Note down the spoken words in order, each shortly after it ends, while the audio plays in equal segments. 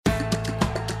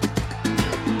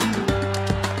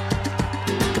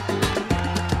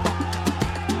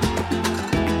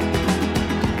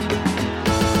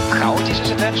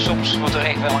het. Soms wordt er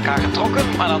echt wel elkaar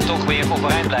getrokken, maar dan toch weer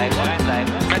overeind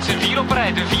blijven. Met z'n vier op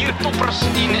rij, de vier toppers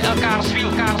in elkaars wiel.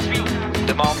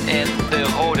 De man in de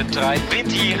rode trui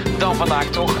wint hier dan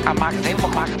vandaag toch. Hij maakt het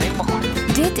helemaal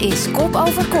goed. Dit is Kop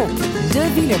over Kop,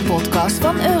 de wielerpodcast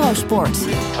van Eurosport.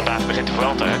 Vandaag begint de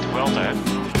Vuelta.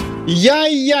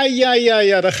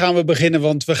 Ja, daar gaan we beginnen,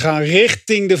 want we gaan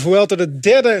richting de Vuelta, de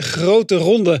derde grote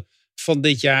ronde van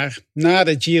dit jaar. Na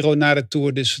de Giro, na de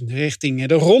Tour, dus richting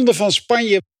de ronde van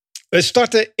Spanje. We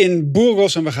starten in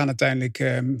Burgos en we gaan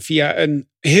uiteindelijk via een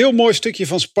heel mooi stukje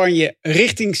van Spanje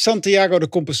richting Santiago de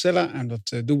Compostela. En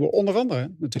dat doen we onder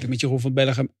andere natuurlijk met Jeroen van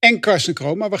Bellegem en Karsten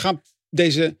Kroon. Maar we gaan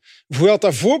deze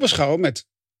Vuelta voorbeschouwen met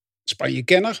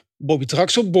Spanje-kenner Bobby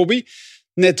Traxel. Bobby,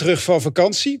 net terug van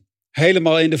vakantie.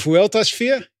 Helemaal in de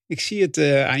Vuelta-sfeer. Ik zie het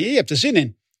aan je. Je hebt er zin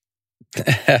in.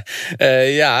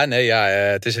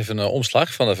 Het is even een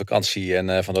omslag van de vakantie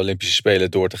en van de Olympische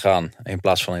Spelen door te gaan. In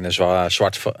plaats van in een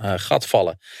zwart gat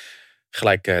vallen.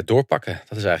 Gelijk doorpakken.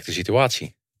 Dat is eigenlijk de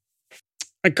situatie.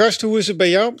 En Karsten, hoe is het bij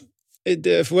jou?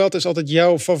 De Vuelta is altijd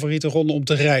jouw favoriete ronde om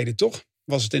te rijden, toch?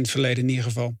 Was het in het verleden in ieder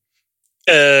geval.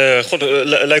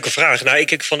 Leuke vraag. Nou,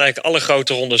 ik vond eigenlijk alle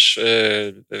grote rondes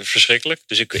verschrikkelijk.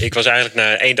 Dus ik was eigenlijk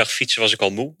na 1 dag fietsen was ik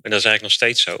al moe. En dat is eigenlijk nog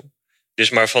steeds zo. Dus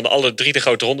maar van alle 3 de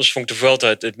grote rondes vond ik de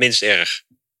Vuelta het minst erg.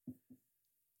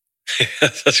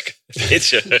 Dat is het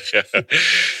minst erg, ja.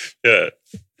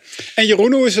 En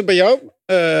Jeroen, hoe is het bij jou?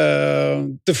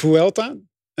 De Vuelta.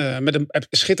 Met een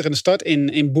schitterende start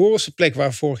in Burgos. De plek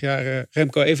waar vorig jaar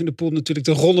Remco Evenepoel natuurlijk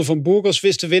de ronde van Burgos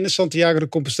wist te winnen. Santiago de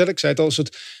Compostela. Ik zei het al, een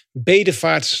soort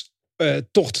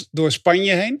bedevaartstocht door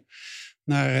Spanje heen.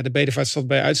 Naar de bedevaartstad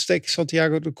bij uitstek.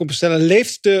 Santiago de Compostela.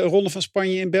 Leeft de ronde van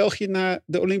Spanje in België na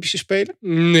de Olympische Spelen?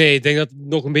 Nee, ik denk dat het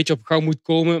nog een beetje op gang moet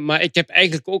komen. Maar ik heb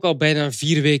eigenlijk ook al bijna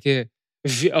 4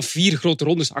 grote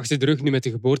rondes achter de rug nu met de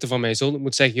geboorte van mijn zoon. Ik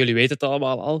moet zeggen, jullie weten het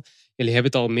allemaal al. Jullie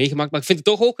hebben het al meegemaakt. Maar ik vind het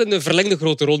toch ook een verlengde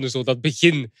grote ronde. Zo dat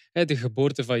begin, de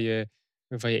geboorte van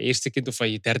je eerste kind of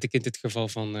van je derde kind in het geval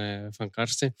van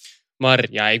Karsten.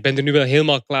 Maar ja, ik ben er nu wel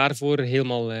helemaal klaar voor.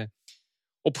 Helemaal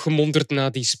opgemonterd na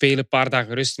die Spelen, een paar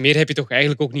dagen rust. Meer heb je toch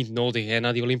eigenlijk ook niet nodig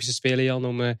na die Olympische Spelen, Jan,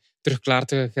 om terug klaar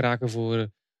te geraken voor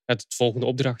het volgende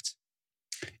opdracht.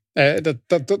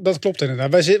 Dat klopt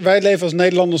inderdaad. Wij leven als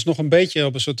Nederlanders nog een beetje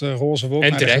op een soort roze wolk.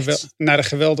 Naar de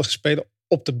geweldige Spelen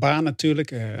op de baan natuurlijk.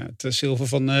 Het zilver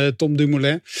van Tom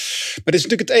Dumoulin. Maar er is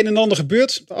natuurlijk het een en ander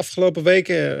gebeurd de afgelopen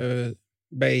weken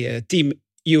bij Team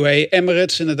UAE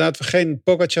Emirates. Inderdaad, we geen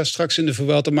Pogacar straks in de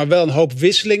Vuelta, maar wel een hoop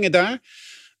wisselingen daar.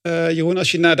 Jeroen,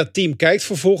 als je naar dat team kijkt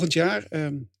voor volgend jaar,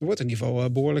 er wordt in ieder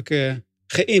geval behoorlijk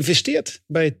geïnvesteerd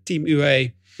bij het Team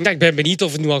UAE. Ja, ik ben benieuwd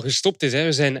of het nu al gestopt is.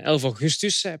 We zijn 11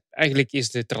 augustus. Eigenlijk is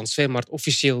de transfermarkt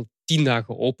officieel 10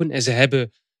 dagen open. En ze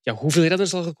hebben hoeveel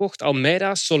renners al gekocht?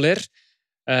 Almeida, Soler.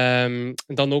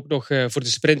 Dan ook nog voor de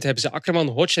sprint hebben ze Akkerman,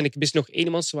 Hodge. En ik mis nog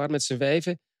 1 man zwaar met z'n 5.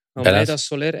 Almeida,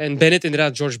 Soler en Bennett,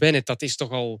 inderdaad, George Bennett. Dat is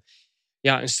toch al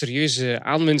een serieuze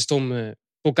aanwinst om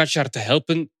Pogacar te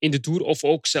helpen in de Tour. Of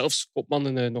ook zelfs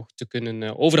kopmannen nog te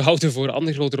kunnen overhouden voor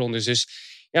andere grote rondes. Dus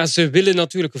ja, ze willen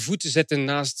natuurlijk voeten zetten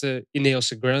naast de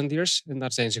Ineos Grenadiers. En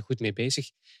daar zijn ze goed mee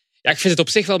bezig. Ja, ik vind het op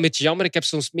zich wel een beetje jammer. Ik heb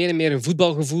soms meer en meer een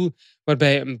voetbalgevoel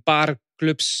waarbij een paar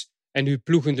clubs en nu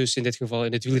ploegen dus in dit geval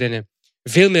in het wielrennen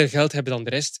veel meer geld hebben dan de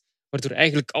rest. Waardoor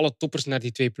eigenlijk alle toppers naar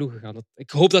die 2 ploegen gaan. Ik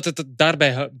hoop dat het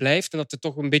daarbij blijft en dat het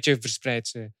toch een beetje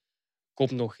verspreid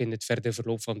komt nog in het verdere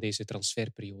verloop van deze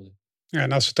transferperiode. Ja,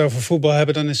 en als we het over voetbal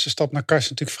hebben, dan is de stap naar Karsten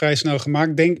natuurlijk vrij snel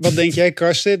gemaakt. Wat denk jij,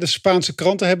 Karsten? De Spaanse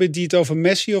kranten, hebben die het over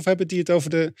Messi of hebben die het over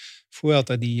de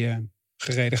Vuelta die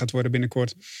gereden gaat worden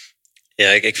binnenkort?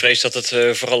 Ja, ik vrees dat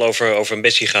het vooral over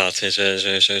Messi gaat en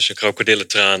zijn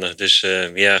krokodillentranen. Dus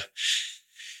ja.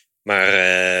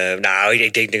 Maar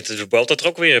ik denk dat de Vuelta er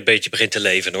ook weer een beetje begint te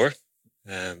leven, hoor.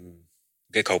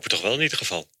 Ik hoop het toch wel in ieder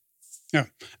geval.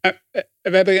 Ja, we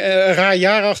hebben een raar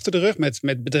jaar achter de rug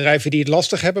met bedrijven die het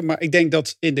lastig hebben. Maar ik denk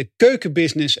dat in de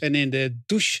keukenbusiness en in de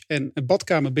douche- en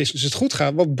badkamerbusiness het goed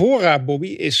gaat. Want Bora, Bobby,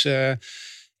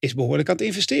 is behoorlijk aan het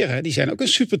investeren. Hè? Die zijn ook een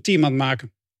superteam aan het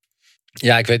maken.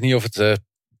 Ja, ik weet niet of het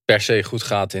per se goed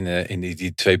gaat in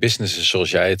die 2 businesses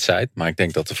zoals jij het zei. Maar ik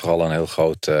denk dat er vooral een heel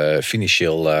groot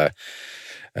financieel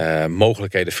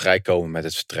mogelijkheden vrijkomen met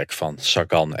het vertrek van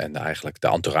Sagan en eigenlijk de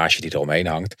entourage die eromheen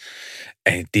hangt.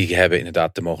 En die hebben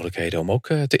inderdaad de mogelijkheden om ook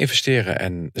te investeren.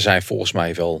 En zijn volgens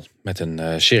mij wel met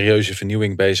een serieuze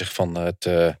vernieuwing bezig van het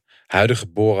huidige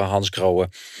Bora Hansgrohe.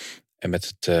 En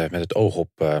met het oog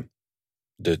op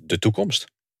de toekomst.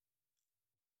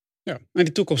 Ja, en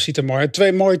die toekomst ziet er mooi uit.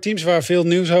 2 mooie teams waar veel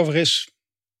nieuws over is.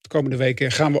 De komende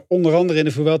weken gaan we onder andere in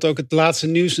de Vuelta ook het laatste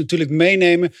nieuws natuurlijk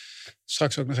meenemen.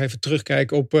 straks ook nog even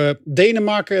terugkijken op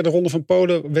Denemarken, de Ronde van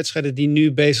Polen. Wedstrijden die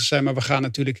nu bezig zijn. Maar we gaan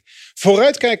natuurlijk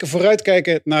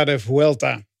vooruitkijken naar de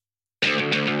Vuelta.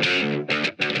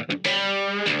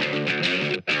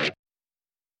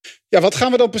 Ja, wat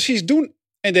gaan we dan precies doen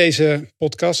in deze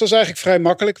podcast? Dat is eigenlijk vrij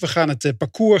makkelijk. We gaan het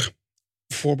parcours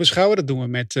voorbeschouwen. Dat doen we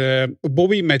met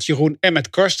Bobby, met Jeroen en met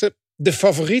Karsten. De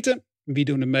favorieten. Wie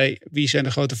doen er mee? Wie zijn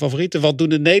de grote favorieten? Wat doen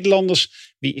de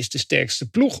Nederlanders? Wie is de sterkste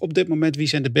ploeg op dit moment? Wie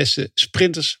zijn de beste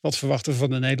sprinters? Wat verwachten we van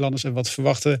de Nederlanders en wat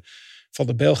verwachten we van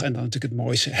de Belgen? En dan natuurlijk het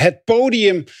mooiste. Het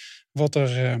podium wat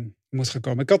er moet gaan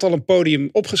komen. Ik had al een podium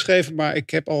opgeschreven, maar ik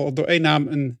heb al door één naam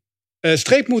een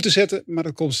streep moeten zetten. Maar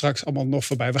dat komt straks allemaal nog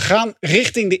voorbij. We gaan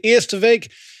richting de eerste week.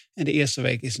 En de eerste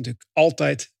week is natuurlijk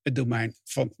altijd het domein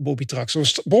van Bobby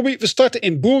Trax. Bobby, we starten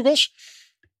in Burgos.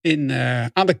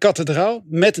 Aan de kathedraal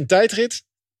met een tijdrit.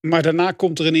 Maar daarna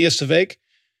komt er een eerste week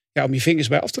om je vingers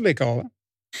bij af te likken al. Hè?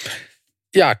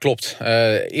 Ja, klopt.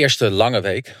 Eerste lange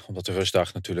week. Omdat de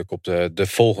rustdag natuurlijk op de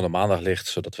volgende maandag ligt.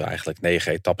 Zodat we eigenlijk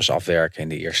 9 etappes afwerken in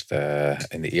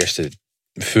de eerste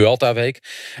Vuelta-week.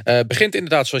 Begint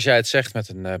inderdaad, zoals jij het zegt, met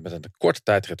een korte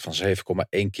tijdrit van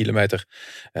 7,1 kilometer.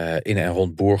 In en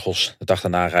rond Burgos. De dag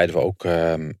daarna rijden we ook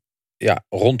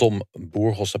rondom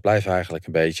Burgos. Dat blijft eigenlijk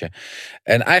een beetje.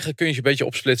 En eigenlijk kun je een beetje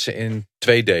opsplitsen in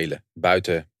 2 delen.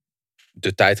 Buiten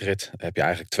de tijdrit heb je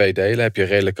eigenlijk 2 delen. Heb je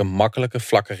redelijke makkelijke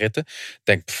vlakke ritten.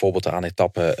 Denk bijvoorbeeld aan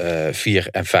etappe 4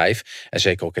 en 5. En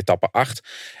zeker ook etappe 8.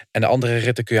 En de andere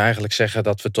ritten kun je eigenlijk zeggen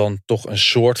dat we dan toch een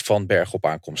soort van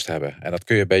bergopaankomst hebben. En dat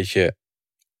kun je een beetje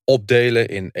opdelen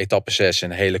in etappe 6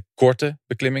 een hele korte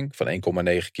beklimming van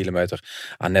 1,9 kilometer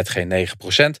aan net geen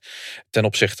 9%. Ten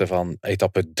opzichte van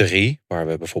etappe 3, waar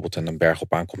we bijvoorbeeld een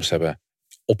bergopaankomst hebben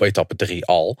op etappe 3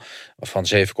 al, van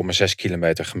 7,6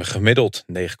 kilometer gemiddeld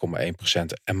 9,1%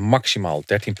 en maximaal 13%.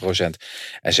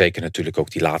 En zeker natuurlijk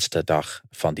ook die laatste dag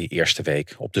van die eerste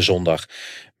week op de zondag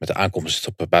met de aankomst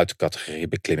op de buitencategorie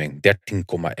beklimming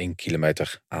 13,1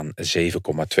 kilometer aan 7,2%.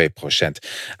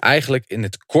 Eigenlijk in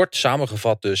het kort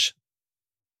samengevat dus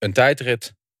een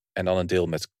tijdrit en dan een deel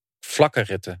met vlakke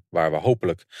ritten waar we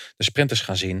hopelijk de sprinters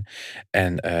gaan zien.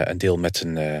 En een deel met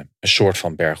een soort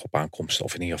van bergopaankomst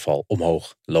of in ieder geval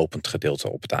omhoog lopend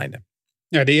gedeelte op het einde.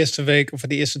 Ja, de eerste week of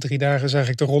de eerste 3 dagen is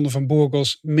eigenlijk de Ronde van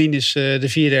Burgos minus de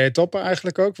 4e etappe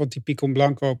eigenlijk ook. Want die Picon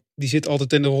Blanco die zit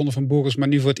altijd in de Ronde van Burgos, maar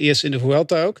nu voor het eerst in de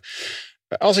Vuelta ook.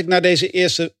 Als ik naar deze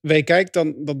eerste week kijk,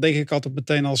 dan denk ik altijd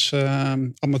meteen als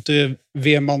amateur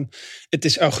weerman. Het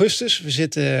is augustus.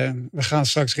 We gaan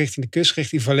straks richting de kust,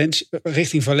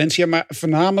 richting Valencia. Maar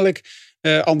voornamelijk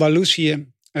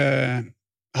Andalusië,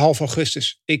 half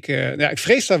augustus. Ik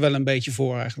vrees daar wel een beetje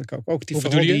voor eigenlijk ook. Ook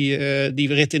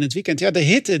die rit in het weekend. Ja, de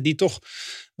hitte die toch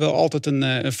wel altijd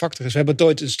een factor is. We hebben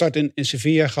ooit een start in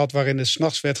Sevilla gehad waarin het 's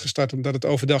nachts werd gestart omdat het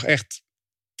overdag echt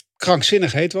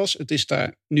krankzinnig heet was. Het is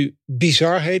daar nu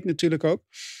bizar heet natuurlijk ook.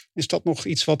 Is dat nog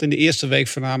iets wat in de eerste week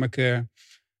voornamelijk een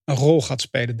rol gaat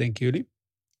spelen, denken jullie?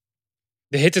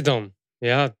 De hitte dan.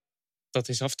 Ja, dat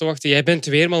is af te wachten. Jij bent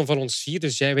de weerman van ons 4,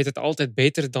 dus jij weet het altijd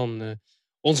beter dan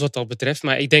ons wat dat betreft.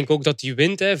 Maar ik denk ook dat die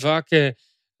wind vaak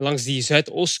langs die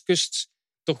Zuidoostkust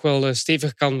toch wel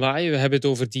stevig kan waaien. We hebben het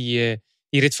over die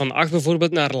rit van 8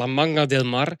 bijvoorbeeld naar La Manga del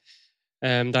Mar.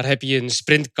 Daar heb je een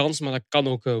sprintkans, maar dat kan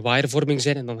ook waaiervorming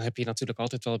zijn. En dan heb je natuurlijk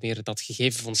altijd wel meer dat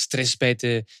gegeven van stress bij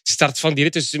de start van die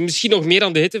rit. Dus misschien nog meer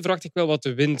aan de hitte verwacht ik wel wat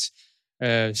de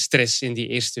windstress in die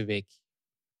eerste week.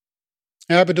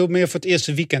 Ja, ik bedoel meer voor het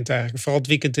eerste weekend eigenlijk. Vooral het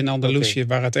weekend in Andalusië,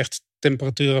 waar het echt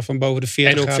temperaturen van boven de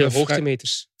 40 graden. En ook veel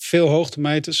hoogtemeters. Veel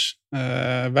hoogtemeters.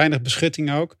 Weinig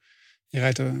beschutting ook. Je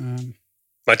rijdt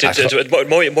Maar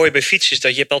het mooie bij fietsen is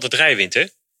dat je hebt altijd rijwind, hè?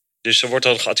 Dus er wordt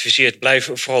dan geadviseerd, blijf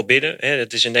vooral binnen.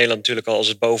 Het is in Nederland natuurlijk al, als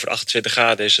het boven de 28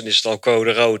 graden is, dan is het al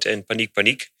code rood en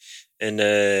paniek. En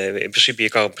in principe, je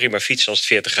kan prima fietsen als het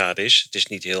 40 graden is. Het is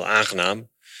niet heel aangenaam,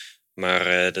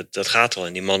 maar dat gaat wel.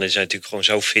 En die mannen zijn natuurlijk gewoon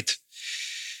zo fit.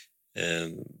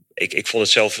 Ik vond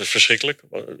het zelf verschrikkelijk.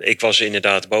 Ik was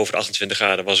inderdaad boven de 28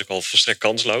 graden, was ik al volstrekt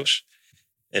kansloos.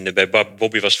 En bij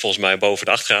Bobby was het volgens mij boven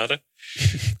de 8 graden.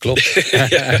 Klopt.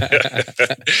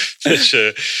 Dus...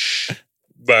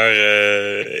 Maar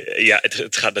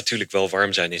het gaat natuurlijk wel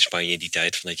warm zijn in Spanje in die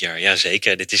tijd van het jaar. Ja,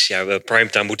 zeker.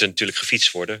 Primetime moet er natuurlijk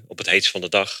gefietst worden op het heetst van de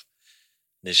dag.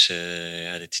 Dus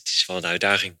dit is wel een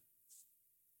uitdaging.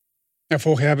 Ja,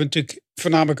 vorig jaar hebben we natuurlijk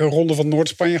voornamelijk een ronde van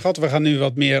Noord-Spanje gehad. We gaan nu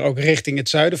wat meer ook richting het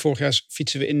zuiden. Vorig jaar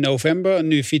fietsen we in november. En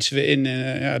nu fietsen we in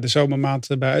de zomermaand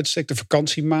bij uitstek. De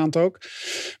vakantiemaand ook.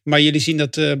 Maar jullie zien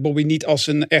dat Bobby niet als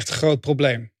een echt groot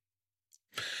probleem.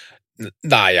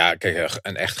 Nou ja, kijk,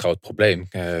 een echt groot probleem.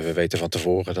 We weten van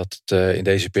tevoren dat het in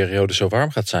deze periode zo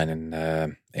warm gaat zijn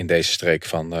in deze streek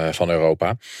van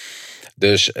Europa.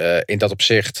 Dus in dat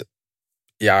opzicht,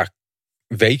 ja,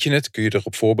 weet je het, kun je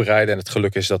erop voorbereiden. En het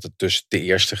geluk is dat het dus de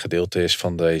eerste gedeelte is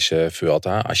van deze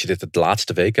Vuelta. Als je dit het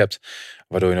laatste week hebt,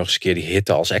 waardoor je nog eens een keer die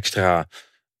hitte als extra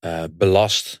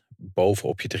belast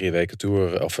bovenop je 3 weken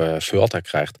Tour of Vuelta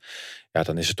krijgt. Ja,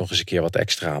 dan is het nog eens een keer wat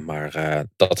extra. Maar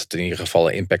dat het in ieder geval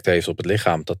een impact heeft op het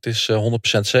lichaam, dat is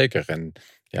 100% zeker. En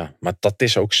ja, maar dat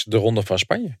is ook de Ronde van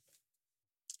Spanje.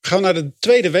 Gaan we naar de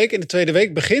tweede week. En de tweede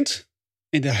week begint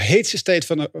in de heetste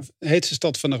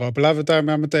stad van Europa. Laten we daar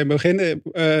maar meteen beginnen.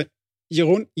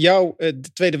 Jeroen, de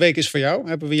tweede week is voor jou.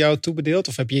 Hebben we jou toebedeeld?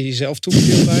 Of heb je jezelf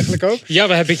toebedeeld eigenlijk ook? Ja,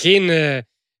 we hebben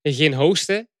geen host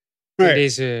in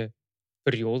deze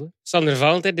periode. Sander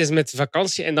Valentijn is met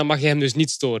vakantie en dan mag je hem dus niet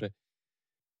storen.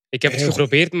 Ik heb het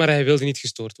geprobeerd, maar hij wilde niet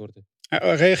gestoord worden.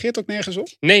 Hij reageert ook nergens op?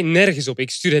 Nee, nergens op. Ik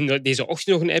stuur hem deze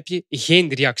ochtend nog een appje.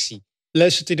 Geen reactie.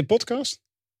 Luistert hij de podcast?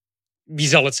 Wie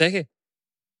zal het zeggen?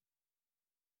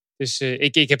 Dus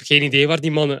ik heb geen idee waar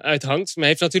die man uithangt. Maar hij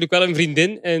heeft natuurlijk wel een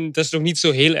vriendin. En dat is nog niet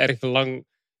zo heel erg lang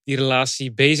die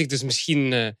relatie bezig. Dus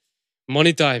misschien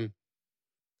money time.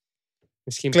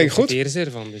 Misschien profiteren ze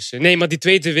ervan. Dus, nee, maar die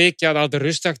tweede week, ja, de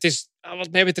rustdag. Het is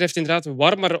wat mij betreft inderdaad een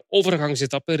warmer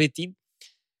overgangsetappe, rit 10.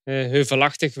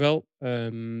 Heuvelachtig wel.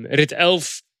 Rit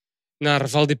 11 naar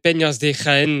Valdepeñas de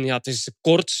Jaén. Ja, het is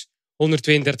kort.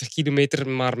 132 kilometer,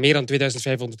 maar meer dan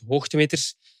 2500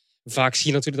 hoogtemeters. Vaak zie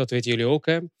je natuurlijk, dat weten jullie ook.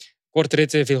 Hè. Korte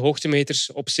ritten, veel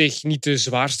hoogtemeters. Op zich niet de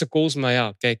zwaarste kools. Maar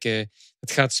ja, kijk,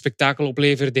 het gaat spektakel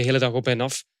opleveren de hele dag op en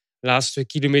af. De laatste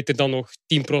kilometer dan nog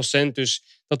 10%. Dus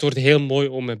dat wordt heel mooi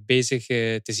om bezig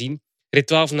te zien. Rit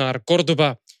 12 naar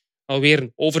Córdoba. Alweer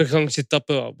een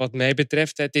overgangsetappe wat mij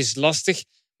betreft. Het is lastig,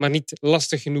 maar niet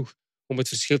lastig genoeg om het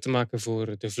verschil te maken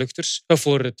voor de vluchters. Of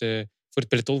voor het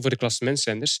peloton, voor de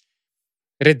klassementsrenners.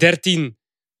 Rit 13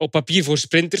 op papier voor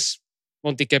sprinters.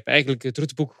 Want ik heb eigenlijk het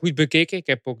routeboek goed bekeken. Ik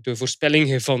heb ook de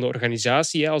voorspellingen van de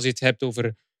organisatie. Als je het hebt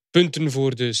over punten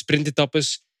voor de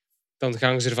sprintetappes, dan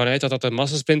gaan ze ervan uit dat dat een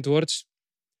massasprint wordt.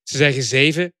 Ze zeggen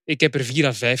 7. Ik heb er 4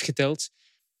 à 5 geteld.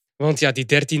 Want ja, die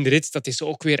 13e rit, dat is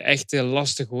ook weer echt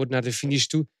lastig hoor, naar de finish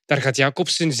toe. Daar gaat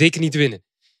Jacobsen zeker niet winnen.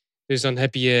 Dus dan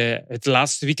heb je het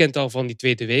laatste weekend al van die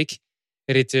tweede week.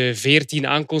 Rit 14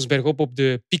 aankomst bergop op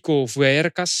de Pico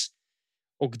Fuercas.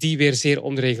 Ook die weer zeer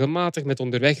onregelmatig, met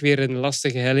onderweg weer een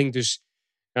lastige helling. Dus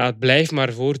ja, het blijft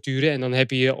maar voortduren. En dan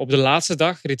heb je op de laatste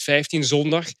dag, rit 15,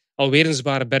 zondag, alweer een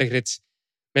zware bergrit.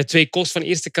 Met 2 koers van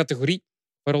eerste categorie,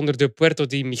 waaronder de Puerto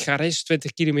de Mijares,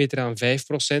 20 kilometer aan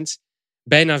 5%.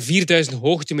 Bijna 4000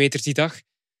 hoogtemeters die dag.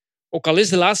 Ook al is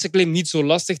de laatste klim niet zo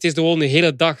lastig, het is gewoon de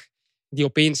hele dag die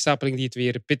opeenstapeling die het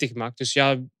weer pittig maakt. Dus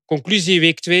ja, conclusie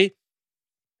week 2.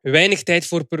 Weinig tijd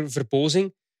voor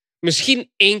verpozing.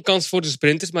 Misschien 1 kans voor de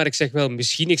sprinters, maar ik zeg wel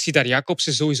misschien. Ik zie daar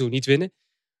Jacobsen sowieso niet winnen.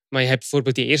 Maar je hebt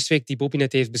bijvoorbeeld die eerste week die Bobby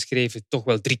net heeft beschreven, toch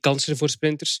wel 3 kansen voor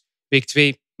sprinters. Week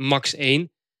 2 max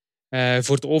 1.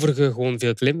 Voor het overige gewoon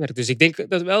veel klimwerk. Dus ik denk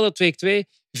dat week 2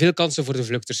 veel kansen voor de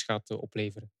vluchters gaat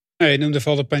opleveren. Je noemde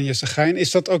Valdepeñas de Jaén.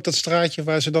 Is dat ook dat straatje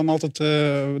waar ze dan altijd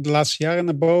de laatste jaren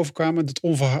naar boven kwamen?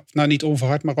 Dat niet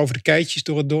onverhard, maar over de keitjes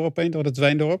door het dorp heen, door het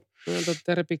wijndorp?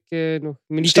 Daar heb ik nog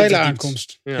niet. Steile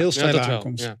aankomst. Ja, heel steile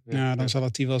aankomst. Dan zal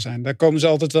het die wel zijn. Daar komen ze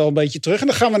altijd wel een beetje terug. En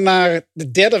dan gaan we naar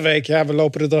de derde week. Ja, we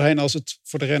lopen er doorheen. Als het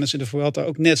voor de renners in de Vuelta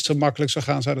ook net zo makkelijk zou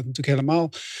gaan, zou dat natuurlijk helemaal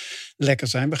lekker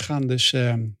zijn. We gaan dus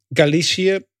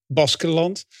Galicië,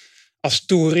 Baskenland,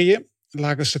 Asturië,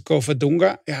 Lagos de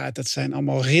Covadonga. Ja, dat zijn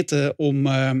allemaal ritten om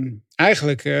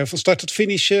eigenlijk van start tot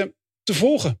finish te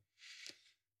volgen.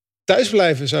 Thuis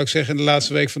blijven, zou ik zeggen, in de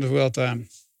laatste week van de Vuelta.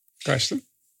 Karsten?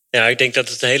 Ja, ik denk dat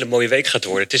het een hele mooie week gaat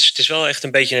worden. Het is wel echt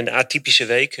een beetje een atypische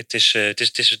week. Het is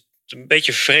een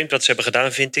beetje vreemd wat ze hebben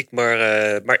gedaan, vind ik.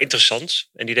 Maar interessant.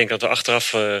 En ik denk dat we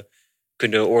achteraf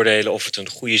kunnen oordelen of het een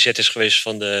goede zet is geweest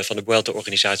van de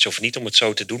Vuelta-organisatie of niet, om het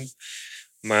zo te doen.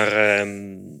 Maar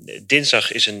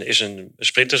dinsdag is een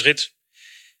sprintersrit.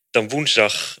 Dan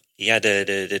woensdag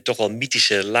de toch wel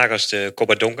mythische Lagos de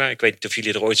Covadonga. Ik weet niet of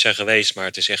jullie er ooit zijn geweest, maar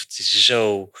het is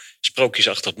zo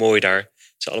sprookjesachtig mooi daar.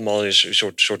 Het is allemaal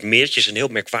een soort meertjes, een heel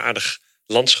merkwaardig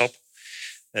landschap.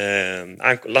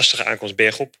 Lastige aankomst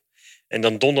bergop. En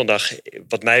dan donderdag,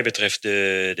 wat mij betreft,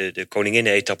 de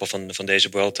koninginnen-etappe van deze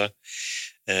Vuelta.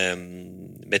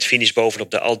 Met finish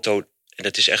bovenop de Alto. En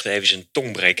dat is echt even een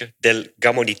tongbreker. Del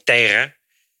Gamoniteira.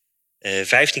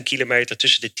 15 kilometer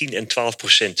tussen de 10 en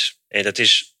 12%. En dat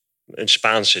is een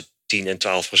Spaanse 10 en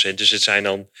 12%. Dus het zijn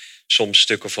dan soms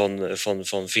stukken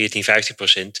van 14,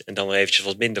 15%. En dan weer eventjes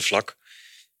wat minder vlak.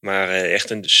 Maar echt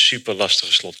een super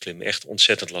lastige slotklim. Echt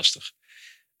ontzettend lastig.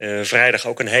 Vrijdag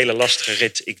ook een hele lastige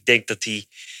rit. Ik denk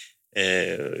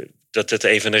dat het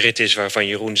even een rit is waarvan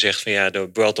Jeroen zegt van ja, de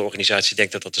Vuelta-organisatie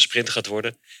denkt dat dat een sprint gaat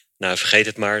worden. Nou, vergeet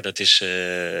het maar. Dat is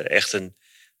echt een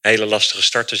hele lastige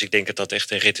start. Dus ik denk dat dat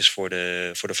echt een rit is voor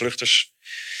de vluchters.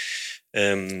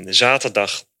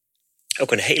 Zaterdag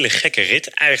ook een hele gekke rit.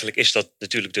 Eigenlijk is dat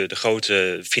natuurlijk de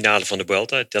grote finale van de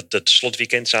Vuelta. Dat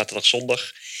slotweekend, zaterdag,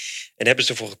 zondag. En hebben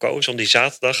ze ervoor gekozen om die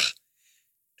zaterdag...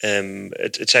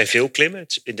 Het zijn veel klimmen.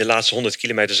 In de laatste 100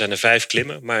 kilometer zijn er 5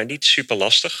 klimmen. Maar niet super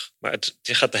lastig. Maar het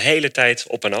gaat de hele tijd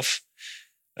op en af.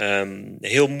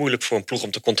 Heel moeilijk voor een ploeg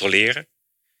om te controleren.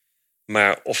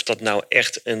 Maar of dat nou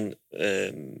echt een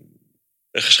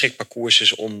geschikt parcours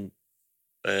is om...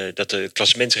 dat de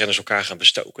klassementsrenners elkaar gaan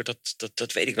bestoken.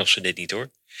 Dat weet ik nog zo net niet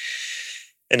hoor.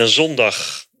 En dan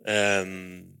zondag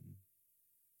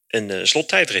een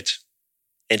slottijdrit.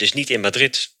 En dus niet in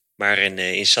Madrid, maar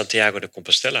in Santiago de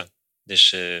Compostela. Dus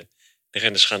de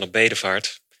renners gaan op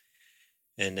bedevaart.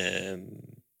 En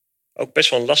ook best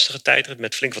wel een lastige tijdrit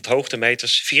met flink wat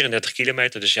hoogtemeters. 34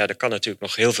 kilometer, dus ja, er kan natuurlijk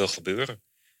nog heel veel gebeuren.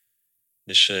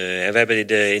 Dus we hebben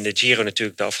in de Giro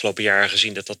natuurlijk de afgelopen jaren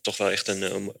gezien... dat toch wel echt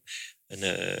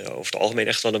over het algemeen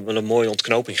echt wel een mooie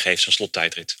ontknoping geeft, zo'n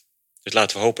slottijdrit. Dus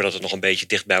laten we hopen dat het nog een beetje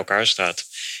dicht bij elkaar staat.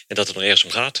 En dat het nog ergens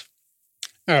om gaat.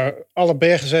 Nou, alle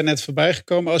bergen zijn net voorbij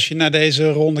gekomen. Als je naar deze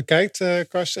ronde kijkt,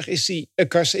 Karsten,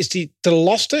 is die te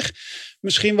lastig?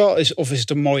 Misschien wel. Of is het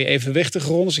een mooie evenwichtige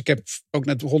ronde? Dus ik heb ook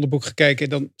naar het rondeboek gekeken.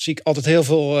 Dan zie ik altijd heel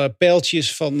veel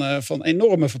pijltjes van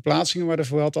enorme verplaatsingen. Waar de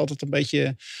Vuelta altijd een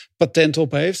beetje patent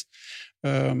op heeft.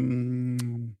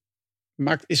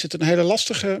 Is het een hele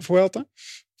lastige Vuelta?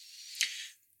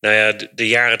 Nou ja, de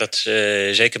jaren dat,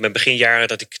 zeker mijn beginjaren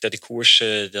dat ik koers,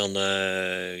 dan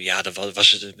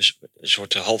was het een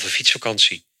soort halve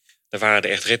fietsvakantie. Er waren er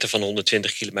echt ritten van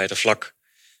 120 kilometer vlak.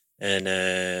 En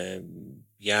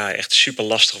echt super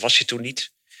lastig was hij toen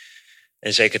niet.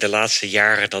 En zeker de laatste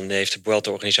jaren, dan heeft de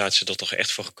Vuelta-organisatie er toch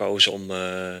echt voor gekozen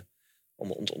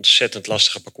om ontzettend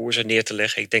lastige parcoursen neer te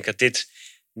leggen. Ik denk dat dit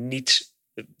niet...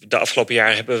 De afgelopen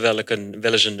jaren hebben we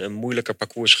wel eens een moeilijker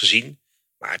parcours gezien.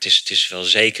 Maar het is wel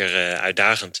zeker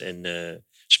uitdagend. En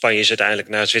Spanje is uiteindelijk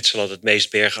na Zwitserland het meest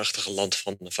bergachtige land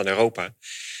van Europa.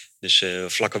 Dus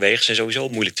vlakke wegen zijn sowieso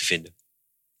moeilijk te vinden.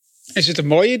 Is het een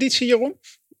mooie editie, Jeroen?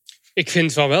 Ik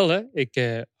vind van wel. Hè.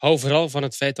 Ik hou vooral van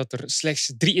het feit dat er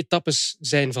slechts 3 etappes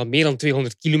zijn van meer dan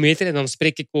 200 kilometer. En dan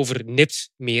spreek ik over nipt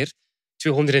meer.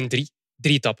 203,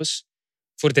 3 etappes.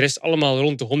 Voor de rest allemaal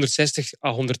rond de 160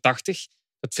 à 180.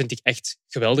 Dat vind ik echt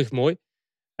geweldig mooi.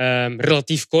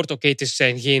 Relatief kort. Oké, het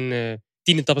zijn geen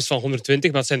 10 etappes van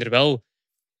 120, maar het zijn er wel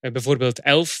bijvoorbeeld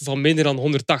 11 van minder dan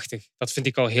 180. Dat vind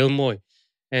ik al heel mooi.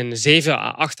 En 7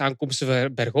 à 8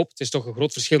 aankomsten bergop. Het is toch een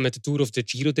groot verschil met de Tour of de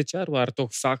Giro dit jaar, waar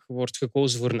toch vaak wordt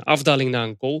gekozen voor een afdaling na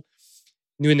een col.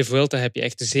 Nu in de Vuelta heb je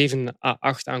echt de 7 à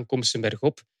 8 aankomsten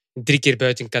bergop. 3 keer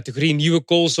buiten categorie. Nieuwe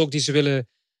cols ook die ze willen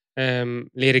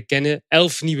leren kennen.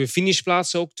 11 nieuwe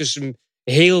finishplaatsen ook. Dus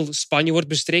heel Spanje wordt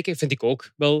bestreken. Vind ik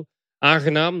ook wel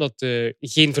aangenaam. Dat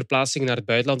geen verplaatsingen naar het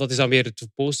buitenland. Dat is dan weer het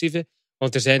positieve.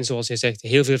 Want er zijn, zoals jij zegt,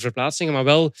 heel veel verplaatsingen. Maar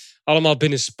wel allemaal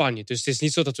binnen Spanje. Dus het is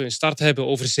niet zo dat we een start hebben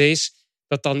overzees.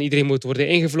 Dat dan iedereen moet worden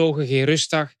ingevlogen. Geen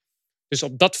rustdag. Dus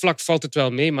op dat vlak valt het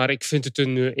wel mee. Maar ik vind het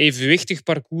een evenwichtig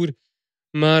parcours.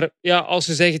 Maar ja, als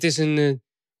ze zeggen het is een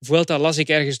Vuelta, las ik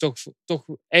ergens toch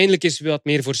eindelijk is wat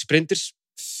meer voor sprinters.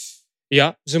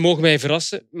 Ja, ze mogen mij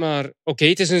verrassen. Maar oké,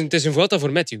 het is een Vuelta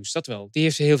voor Matthews, dat wel. Die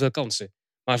heeft heel veel kansen.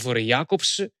 Maar voor een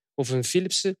Jacobsen of een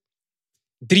Philipsen,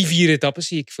 3-4 etappes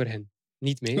zie ik voor hen.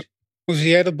 Niet meer. Hoe zie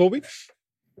jij dat, Bobby?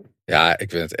 Ja, ik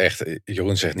vind het echt...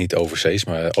 Jeroen zegt niet overzees,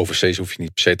 maar overzees hoef je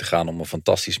niet per se te gaan om een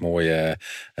fantastisch mooie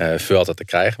Vuelta te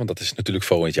krijgen. Want dat is natuurlijk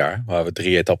volgend jaar, waar we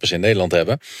 3 etappes in Nederland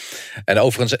hebben. En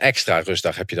overigens een extra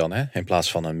rustdag heb je dan, hè, in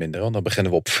plaats van een minder. Want dan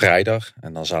beginnen we op vrijdag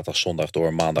en dan zaterdag, zondag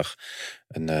door maandag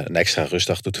een extra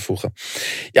rustdag toe te voegen.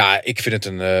 Ja, ik vind het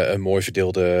een mooi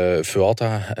verdeelde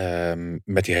Vuelta.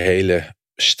 Met die hele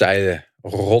steile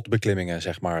rotbeklimmingen,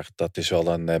 zeg maar. Dat is wel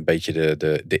een beetje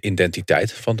de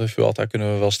identiteit van de Vuelta,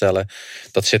 kunnen we wel stellen.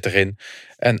 Dat zit erin.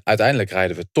 En uiteindelijk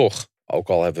rijden we toch, ook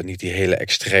al hebben we niet die hele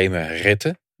extreme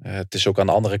ritten. Het is ook aan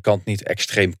de andere kant niet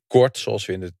extreem kort, zoals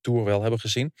we in de Tour wel hebben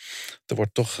gezien. Er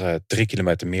wordt toch 3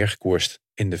 kilometer meer gekoerst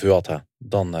in de Vuelta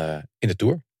dan in de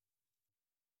Tour.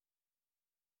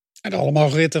 En allemaal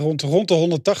ritten rond de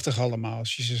 180 allemaal,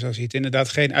 als je ze zo ziet. Inderdaad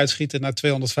geen uitschieter naar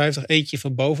 250, eentje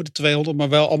van boven de 200, maar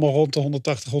wel allemaal rond de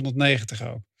 180, 190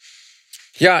 ook.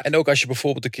 Ja, en ook als je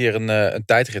bijvoorbeeld een keer een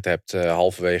tijdrit hebt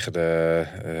halverwege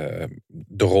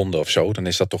de ronde of zo, dan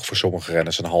is dat toch voor sommige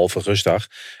renners een halve rustdag.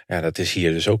 Ja, dat is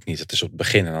hier dus ook niet. Het is op het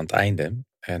begin en aan het einde.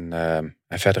 En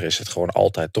verder is het gewoon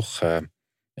altijd toch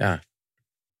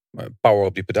power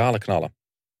op die pedalen knallen.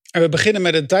 En we beginnen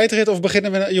met een tijdrit of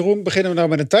beginnen we nou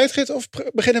met een tijdrit of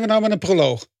beginnen we nou met een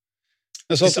proloog?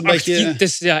 Dat is altijd een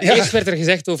beetje... Eerst werd er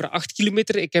gezegd over 8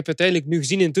 kilometer. Ik heb uiteindelijk nu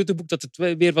gezien in het toetenboek dat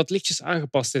het weer wat lichtjes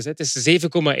aangepast is. Het is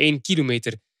 7,1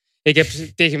 kilometer. Ik heb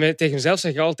tegen mezelf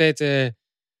zeg ik altijd...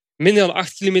 minder dan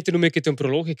 8 kilometer noem ik het een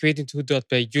proloog. Ik weet niet hoe dat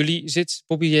bij jullie zit.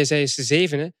 Bobby, jij zei is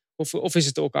 7, hè? Of is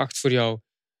het ook 8 voor jou?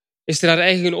 Is er daar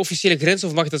eigenlijk een officiële grens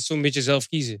of mag je dat zo'n beetje zelf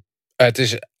kiezen? Het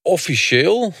is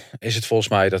officieel, is het volgens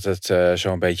mij dat het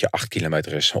zo'n beetje 8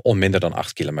 kilometer is. Minder dan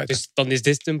 8 kilometer. Dus dan is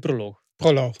dit een proloog.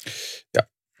 Proloog. Ja.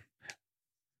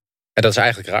 En dat is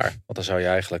eigenlijk raar. Want dan zou je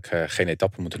eigenlijk geen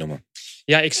etappe moeten noemen.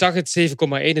 Ja, ik zag het 7,1.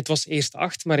 Het was eerst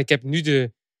 8. Maar ik heb nu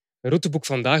de routeboek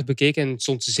vandaag bekeken. En het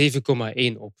stond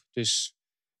 7,1 op. Dus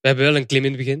we hebben wel een klim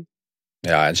in het begin.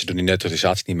 Ja, en ze doen die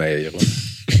neutralisatie niet mee, Jeroen.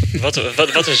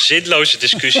 Wat een zinloze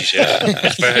discussie, zeg.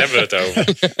 Echt, waar hebben we het over?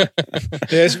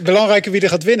 Het is belangrijk wie er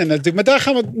gaat winnen natuurlijk. Maar daar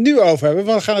gaan we het nu over hebben.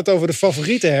 We gaan het over de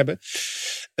favorieten hebben.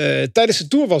 Tijdens de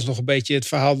Tour was nog een beetje het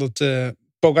verhaal dat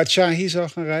Pogacar hier zou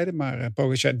gaan rijden. Maar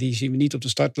Pogacar die zien we niet op de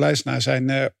startlijst. Na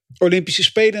zijn Olympische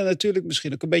Spelen natuurlijk.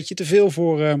 Misschien ook een beetje te veel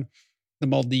voor de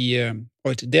man die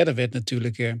ooit de derde werd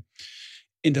natuurlijk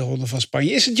in de Ronde van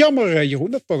Spanje. Is het jammer,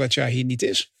 Jeroen, dat Pogacar hier niet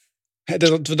is?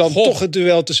 Dat we dan toch het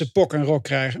duel tussen Pok en Rok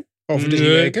krijgen over 3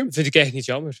 weken? Vind ik echt niet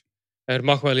jammer. Er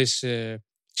mag wel eens...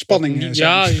 spanning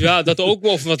zijn. Ja, dat ook.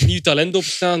 Of wat nieuw talent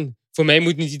opstaan. Voor mij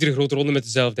moet niet iedere grote ronde met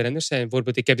dezelfde renners zijn.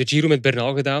 Bijvoorbeeld, ik heb de Giro met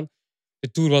Bernal gedaan.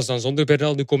 De Tour was dan zonder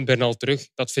Bernal. Nu komt Bernal terug.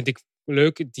 Dat vind ik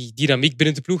leuk. Die dynamiek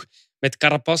binnen de ploeg. Met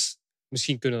Carapaz.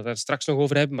 Misschien kunnen we het daar straks nog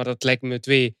over hebben. Maar dat lijkt me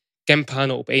 2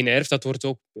 kemphanen op 1 erf. Dat wordt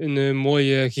ook een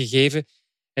mooi gegeven.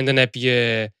 En dan heb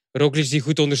je Roglic die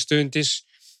goed ondersteund is.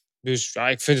 Dus ja,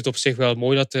 ik vind het op zich wel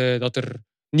mooi dat er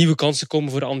nieuwe kansen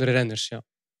komen voor de andere renners. Ja.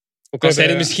 Ook al zijn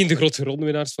het misschien de grote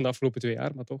rondewinnaars van de afgelopen 2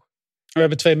 jaar, maar toch. We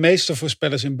hebben 2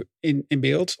 meestervoorspellers in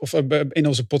beeld. Of in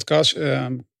onze podcast.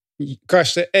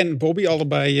 Karsten en Bobby.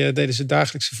 Allebei deden ze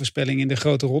dagelijkse voorspelling in de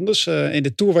grote rondes. In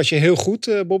de Tour was je heel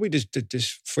goed, Bobby.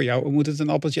 Dus voor jou moet het een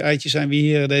appeltje eitje zijn wie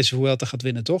hier deze Vuelta gaat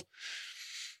winnen, toch?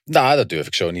 Nou, dat durf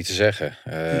ik zo niet te zeggen.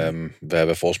 We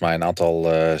hebben volgens mij een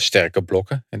aantal sterke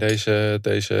blokken in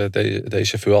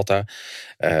deze Vuelta.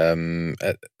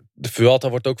 De Vuelta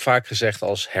wordt ook vaak gezegd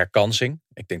als herkansing.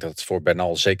 Ik denk dat het voor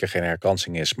Bernal zeker geen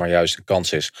herkansing is, maar juist een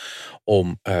kans is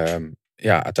om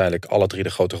uiteindelijk alle 3 de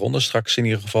grote rondes straks in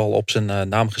ieder geval op zijn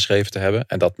naam geschreven te hebben.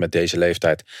 En dat met deze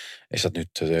leeftijd is dat nu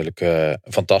natuurlijk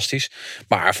fantastisch.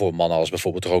 Maar voor mannen als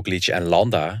bijvoorbeeld Roglic en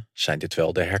Landa zijn dit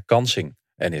wel de herkansing.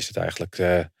 En is het eigenlijk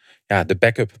de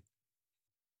backup.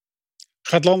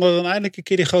 Gaat Landa dan eindelijk een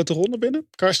keer die grote ronde binnen,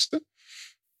 Karsten?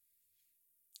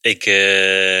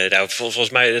 Volgens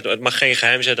mij, het mag geen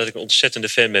geheim zijn dat ik een ontzettende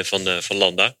fan ben van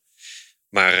Landa.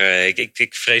 Maar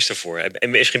ik vrees ervoor. En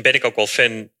misschien ben ik ook wel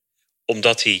fan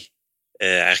omdat hij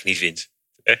eigenlijk niet wint.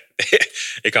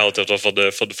 Ik hou het wel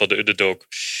van de underdog.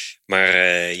 Maar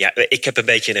ik heb een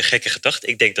beetje een gekke gedachte.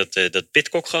 Ik denk dat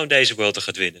Pidcock gewoon deze Vuelta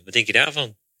gaat winnen. Wat denk je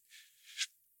daarvan?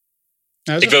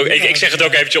 Nou, ik zeg het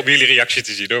ook eventjes om jullie reactie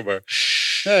te zien, hoor. Maar...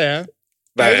 Ja.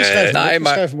 Maar,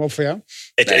 schrijf hem op voor jou.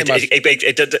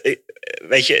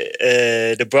 Weet je,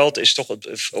 de Vuelta is toch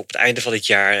op het einde van het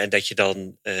jaar. En dat je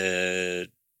dan...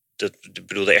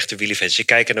 de echte wielerfans, die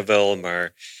kijken er wel.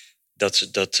 Maar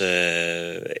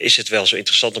is het wel zo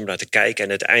interessant om naar te kijken. En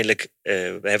uiteindelijk, we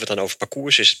hebben het dan over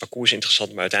parcours. Is het parcours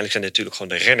interessant? Maar uiteindelijk zijn het natuurlijk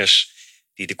gewoon de renners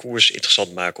die de koers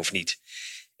interessant maken of niet.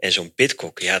 En zo'n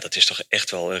Pidcock, ja, dat is toch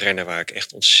echt wel een renner waar ik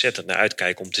echt ontzettend naar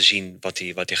uitkijk om te zien wat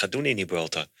hij gaat doen in die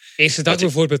Vuelta. Eerste dag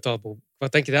bijvoorbeeld al, Bob.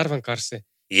 Wat denk je daarvan, Karsten?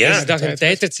 Ja, Eerste dag een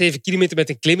tijdrit, 7 kilometer met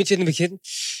een klimmetje in het begin.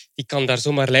 Die kan daar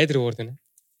zomaar leider worden. Hè?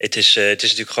 Het is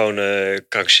natuurlijk gewoon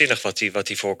krankzinnig wat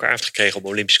hij voor elkaar heeft gekregen om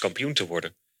Olympisch kampioen te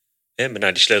worden. Maar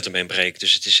na die sleutelbeenbreek.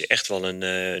 Dus het is echt wel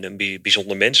een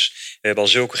bijzonder mens. We hebben al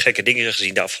zulke gekke dingen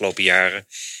gezien de afgelopen jaren.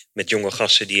 Met jonge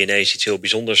gasten die ineens iets heel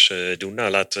bijzonders doen.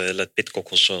 Nou, laat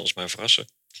Pidcock ons maar verrassen.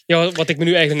 Ja, wat ik me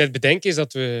nu eigenlijk net bedenk is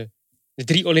dat we de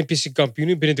 3 Olympische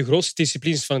kampioenen binnen de grootste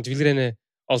disciplines van het wielrennen,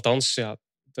 althans, ja,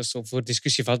 dat is voor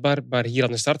discussie vatbaar, maar hier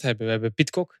aan de start hebben. We hebben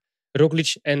Pidcock,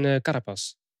 Roglic en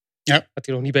Carapaz. Ja. Had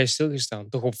hier nog niet bij stilgestaan.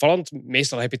 Toch opvallend.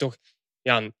 Meestal heb je toch...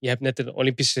 Ja, je hebt net een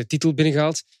Olympische titel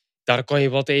binnengehaald. Daar kan je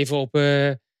wat even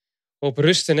op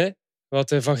rusten, hè?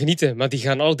 Wat van genieten. Maar die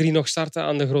gaan al 3 nog starten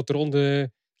aan de grote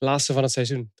ronde laatste van het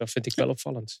seizoen. Dat vind ik wel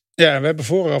opvallend. Ja, we hebben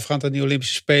voorafgaand aan die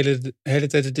Olympische Spelen de hele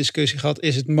tijd de discussie gehad.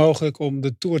 Is het mogelijk om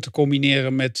de Tour te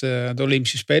combineren met de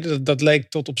Olympische Spelen? Dat leek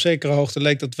tot op zekere hoogte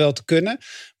leek dat wel te kunnen.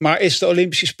 Maar is de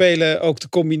Olympische Spelen ook te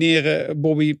combineren,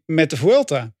 Bobby, met de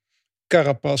Vuelta?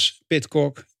 Carapaz,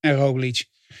 Pidcock en Roglic.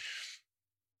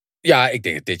 Ja, ik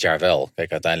denk het dit jaar wel.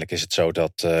 Kijk, uiteindelijk is het zo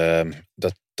dat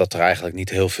er eigenlijk niet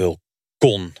heel veel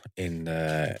kon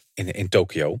in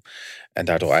Tokio. En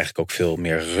daardoor eigenlijk ook veel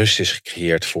meer rust is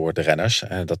gecreëerd voor de renners.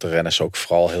 En dat de renners ook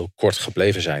vooral heel kort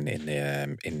gebleven zijn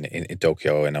in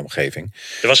Tokio en de omgeving.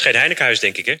 Er was geen Heinekenhuis,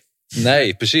 denk ik, hè?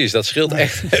 Nee, precies. Dat scheelt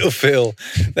echt heel veel.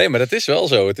 Nee, maar dat is wel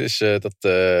zo. Het is,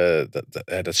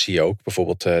 dat zie je ook.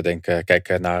 Bijvoorbeeld,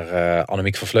 kijk naar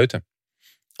Annemiek van Vleuten.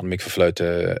 Annemiek van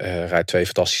Vleuten rijdt 2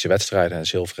 fantastische wedstrijden. Een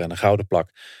zilveren en een gouden plak.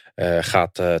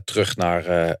 Gaat terug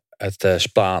naar het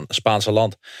Spaanse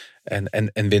land.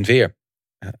 En wint weer.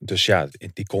 Dus ja,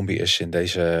 die combi is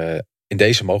in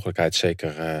deze mogelijkheid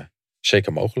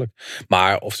zeker mogelijk.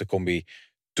 Maar of de combi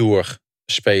Tour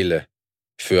spelen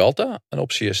Vuelta een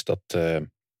optie is, dat Carapaz,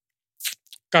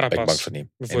 ben ik bang van niet.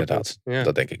 Inderdaad, ja.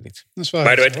 Dat denk ik niet. Dat is wel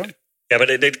maar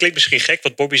dit klinkt misschien gek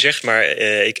wat Bobby zegt, maar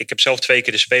ik heb zelf 2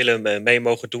 keer de Spelen mee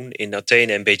mogen doen in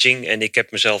Athene en Beijing. En ik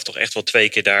heb mezelf toch echt wel 2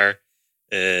 keer daar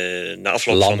na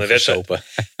afloop van mijn wedstrijd.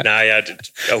 Nou ja,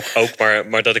 ook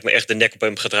maar dat ik me echt de nek op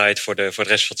hem gedraaid voor de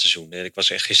rest van het seizoen. En ik was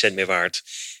echt geen cent meer waard.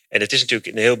 En het is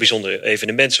natuurlijk een heel bijzonder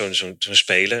evenement, zo'n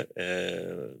Spelen.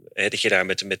 Dat je daar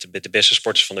met de beste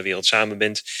sporters van de wereld samen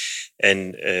bent.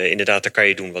 En inderdaad, daar kan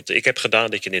je doen wat ik heb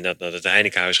gedaan. Dat je inderdaad naar het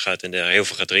Heinekenhuis gaat en daar heel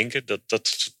veel gaat drinken.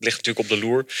 Dat ligt natuurlijk op de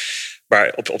loer.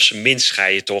 Maar op zijn minst ga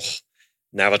je toch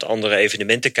naar wat andere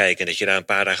evenementen kijken. En dat je daar een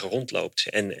paar dagen rondloopt.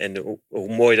 En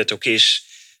hoe mooi dat ook is,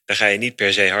 daar ga je niet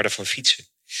per se harder van fietsen.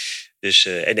 Dus,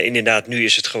 en inderdaad, nu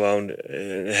is het gewoon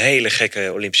een hele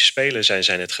gekke Olympische Spelen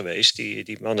zijn het geweest.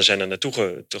 Die mannen zijn er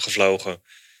naartoe gevlogen.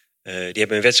 Die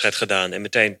hebben een wedstrijd gedaan en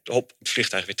meteen hop, het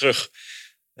vliegtuig weer terug.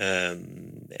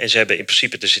 En ze hebben in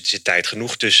principe, er zit tijd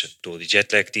genoeg tussen. Ik bedoel, die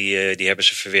jetlag die hebben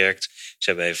ze verwerkt. Ze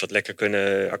hebben even wat lekker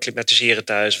kunnen acclimatiseren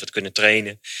thuis, wat kunnen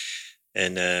trainen.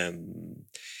 En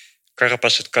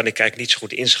Carapaz, dat kan ik eigenlijk niet zo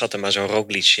goed inschatten. Maar zo'n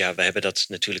Roglic, ja, we hebben dat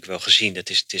natuurlijk wel gezien.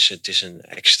 Het is een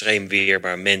extreem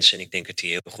weerbaar mens. En ik denk dat hij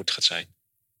heel goed gaat zijn.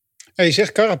 Ja, je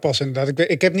zegt Carapaz inderdaad.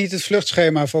 Ik heb niet het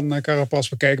vluchtschema van Carapaz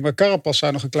bekeken. Maar Carapaz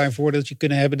zou nog een klein voordeeltje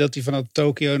kunnen hebben dat hij vanuit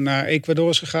Tokio naar Ecuador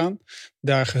is gegaan.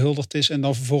 Daar gehuldigd is en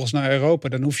dan vervolgens naar Europa.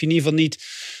 Dan hoef je in ieder geval niet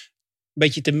een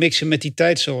beetje te mixen met die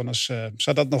tijdzones.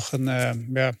 Zou dat nog een...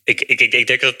 ja. Ik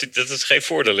denk dat het geen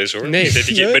voordeel is, hoor. Nee. Dat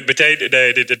je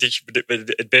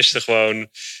het beste gewoon...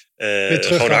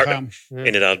 gewoon hard,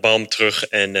 inderdaad, bam, terug.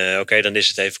 En oké, dan is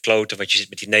het even kloten, want je zit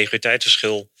met die 9 uur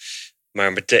tijdverschil.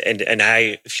 Maar en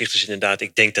hij vliegt dus inderdaad...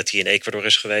 Ik denk dat hij in Ecuador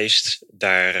is geweest.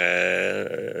 Daar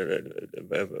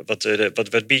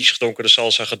wat biertjes gedronken, de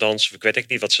salsa gedanst. Ik weet echt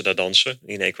niet wat ze daar dansen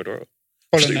in Ecuador.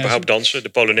 Of ze überhaupt dansen, de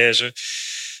Polonaise.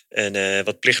 En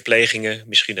wat plichtplegingen.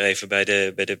 Misschien even bij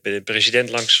de president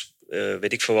langs.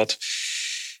 Weet ik veel wat.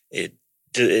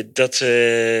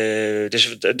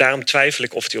 Dus daarom twijfel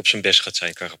ik of hij op zijn best gaat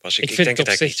zijn, Carapaz. Ik vind het op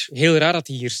zich heel raar dat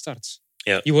hij hier start.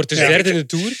 Ja. Je wordt dus derde in de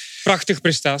Tour. Prachtig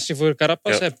prestatie voor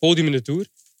Carapaz. Ja. Podium in de Tour.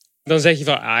 Dan zeg je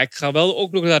van, ik ga wel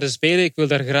ook nog naar de Spelen. Ik wil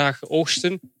daar graag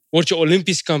oogsten. Word je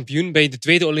Olympisch kampioen. Ben je de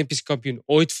tweede Olympisch kampioen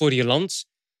ooit voor je land.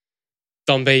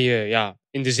 Dan ben je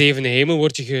in de 7e hemel.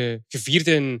 Word je gevierd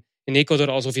in Ecuador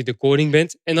alsof je de koning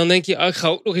bent. En dan denk je, ik ga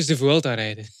ook nog eens de Vuelta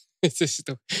rijden. Het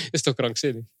is toch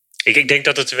krankzinnig. Ik denk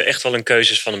dat het echt wel een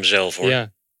keuze is van hemzelf, hoor.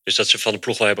 Ja. Dus dat ze van de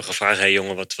ploeg wel hebben gevraagd, hey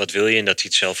jongen, wat wil je? En dat hij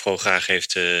het zelf gewoon graag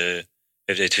heeft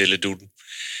willen doen.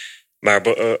 Maar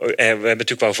we hebben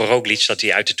natuurlijk wel voor Roglic dat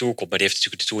hij uit de Tour komt. Maar die heeft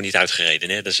natuurlijk de Tour niet uitgereden.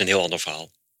 Hè? Dat is een heel ander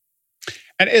verhaal.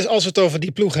 En als we het over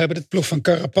die ploeg hebben, de ploeg van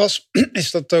Carapaz,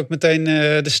 is dat ook meteen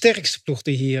de sterkste ploeg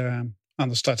die hier aan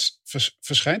de start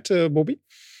verschijnt, Bobby?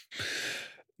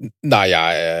 Nou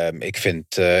ja, ik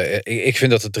vind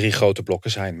dat er 3 grote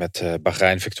blokken zijn met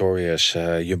Bahrein Victorious,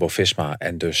 Jumbo-Visma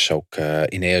en dus ook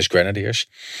Ineos Grenadiers.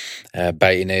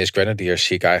 Bij Ineos Grenadiers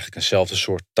zie ik eigenlijk eenzelfde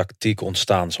soort tactiek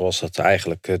ontstaan zoals dat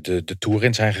eigenlijk de Tour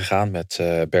in zijn gegaan met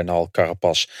Bernal,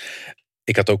 Carapaz.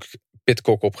 Ik had ook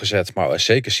Pidcock opgezet, maar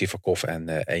zeker Sivakov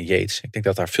en Yates. Ik denk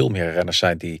dat daar veel meer renners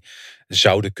zijn die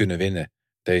zouden kunnen winnen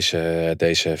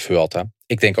deze Vuelta.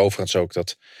 Ik denk overigens ook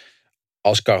dat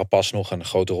als Carapaz nog een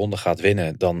grote ronde gaat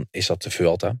winnen, dan is dat de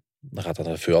Vuelta. Dan gaat dat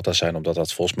een Vuelta zijn, omdat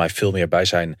dat volgens mij veel meer bij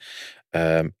zijn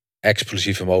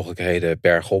explosieve mogelijkheden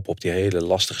bergop op die hele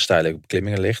lastige steile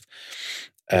beklimmingen ligt.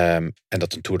 En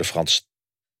dat een Tour de France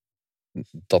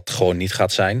dat gewoon niet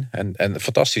gaat zijn. En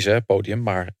fantastisch, hè, podium,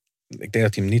 maar ik denk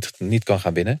dat hij hem niet kan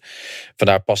gaan winnen.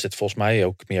 Vandaar past dit volgens mij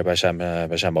ook meer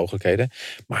bij zijn mogelijkheden.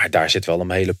 Maar daar zit wel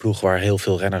een hele ploeg waar heel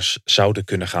veel renners zouden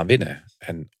kunnen gaan winnen.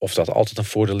 En of dat altijd een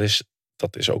voordeel is,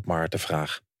 dat is ook maar de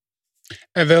vraag.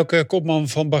 En welke kopman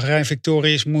van Bahrein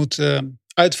Victorious moet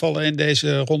uitvallen in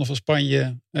deze ronde van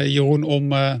Spanje, Jeroen, om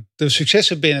de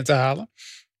successen binnen te halen?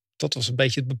 Dat was een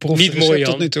beetje het beproefde Niet mooi,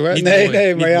 tot nu toe. Hè? Niet Nee,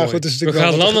 mooi. maar ja, goed. We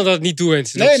gaan landen dat niet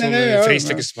toewensen. Nee,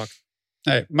 vreselijke smak.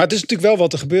 Nee, maar het is natuurlijk wel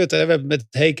wat er gebeurt. Hè? We hebben met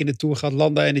Heek in de Tour gehad,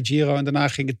 Landa in de Giro en daarna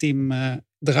ging het team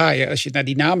draaien. Als je naar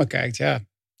die namen kijkt, ja,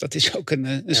 dat is ook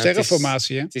een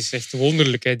sterrenformatie. Het is echt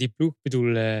wonderlijk, hè, die ploeg. Ik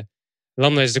bedoel,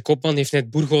 Landa is de kopman, heeft net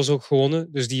Burgos ook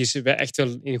gewonnen. Dus die is echt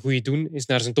wel in goede doen. Is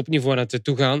naar zijn topniveau aan het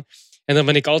toe gaan. En dan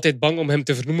ben ik altijd bang om hem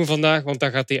te vernoemen vandaag, want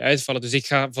dan gaat hij uitvallen. Dus ik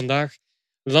ga vandaag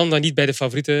Landa niet bij de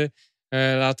favorieten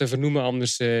laten vernoemen,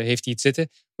 anders heeft hij iets zitten.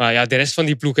 Maar ja, de rest van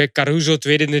die ploeg, hè, Caruso,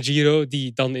 tweede in de Giro,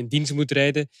 die dan in dienst moet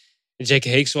rijden. Jack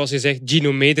Haig, zoals je zegt.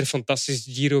 Gino Meder, fantastisch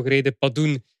Giro gereden.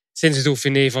 Padoen, sinds de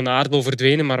Dauphiné van de aardbol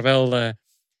verdwenen, maar wel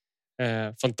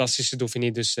fantastische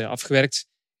Dauphiné dus afgewerkt.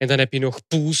 En dan heb je nog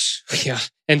Poels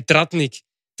en Tratnik.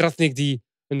 Tratnik die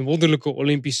een wonderlijke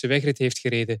Olympische wegrit heeft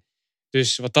gereden.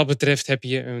 Dus wat dat betreft heb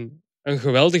je een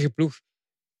geweldige ploeg.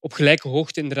 Op gelijke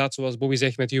hoogte, inderdaad, zoals Bobby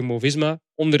zegt, met Jumbo-Visma,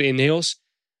 onder Ineos.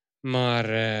 Maar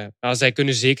zij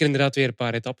kunnen zeker inderdaad weer een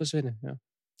paar etappes winnen. Ja.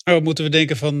 Wat moeten we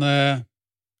denken van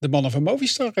de mannen van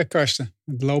Movistar, Karsten?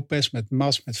 Met Lopez, met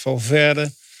Mas, met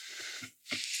Valverde.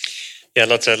 Ja,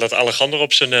 laat Alejandro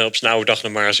op zijn oude dag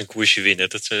nog maar eens een koersje winnen.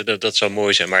 Dat zou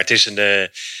mooi zijn. Maar het is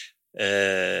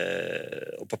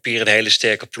op papier een hele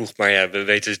sterke ploeg. Maar ja, we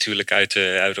weten natuurlijk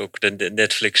uit ook de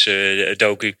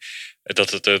Netflix-docu... dat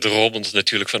het robbelt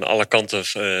natuurlijk van alle kanten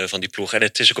van die ploeg. En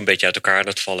het is ook een beetje uit elkaar aan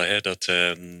het vallen. Hè?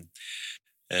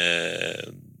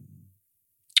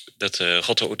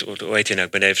 Hoe heet hij nou?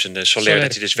 Ik ben even zijn Soler.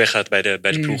 Dat hij dus weggaat bij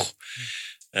de ploeg.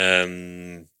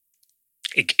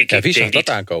 Wie zag dat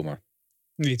aankomen?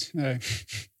 Niet, nee.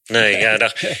 Nee,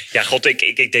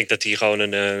 ik denk dat hij gewoon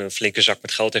een flinke zak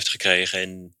met geld heeft gekregen.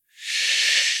 En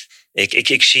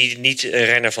ik zie niet een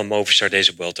renner van Movistar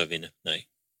deze Vuelta winnen. Nee.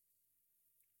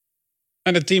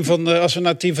 En het team als we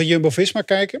naar het team van Jumbo-Visma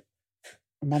kijken.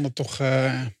 Mannen toch,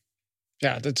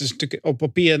 dat is natuurlijk op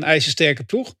papier een ijzersterke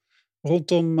ploeg.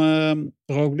 Rondom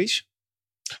Roglic.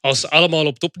 Als ze allemaal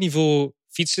op topniveau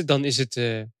fietsen, dan is het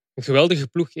een geweldige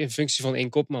ploeg in functie van één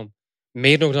kopman.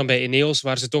 Meer nog dan bij Ineos,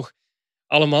 waar ze toch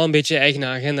allemaal een beetje eigen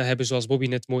agenda hebben, zoals Bobby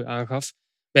net mooi aangaf.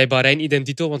 Bij Bahrein idem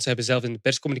dito, want ze hebben zelf in de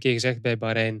perscommuniqué gezegd bij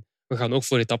Bahrein, we gaan ook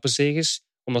voor etappezeges,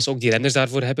 omdat ze ook die renners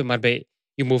daarvoor hebben. Maar bij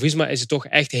Jumbo-Visma is het toch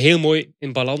echt heel mooi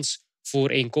in balans voor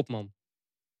één kopman.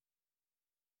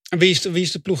 En wie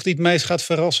is de ploeg die het meest gaat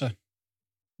verrassen?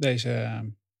 Deze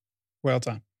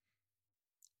Vuelta.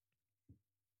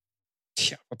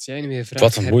 Ja, wat jij nu weer vraagt.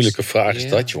 Wat een moeilijke vraag is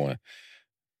dat, jongen.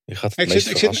 Je gaat het meest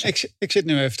verrassen. Ik zit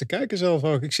nu even te kijken zelf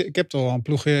ook. Ik heb toch wel een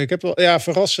ploeg.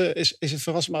 Verrassen is het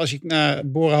verrassen. Maar als ik naar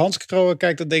Bora Hansgrohe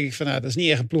kijk, dan denk ik van, dat is niet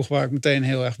echt een ploeg waar ik meteen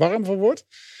heel erg warm van word.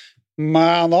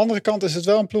 Maar aan de andere kant is het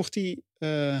wel een ploeg die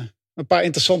een paar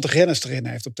interessante renners erin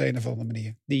heeft op de een of andere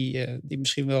manier. Die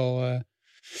misschien wel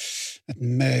met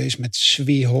Meus, met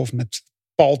Zwiehoff, met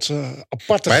Palt,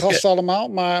 aparte gasten allemaal.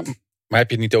 Maar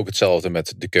heb je niet ook hetzelfde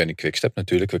met de Koenig Quickstep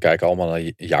natuurlijk? We kijken allemaal naar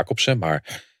Jacobsen,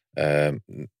 maar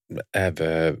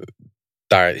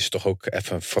daar is het toch ook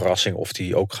even een verrassing of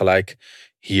die ook gelijk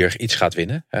hier iets gaat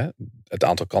winnen. Hè? Het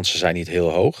aantal kansen zijn niet heel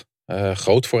hoog.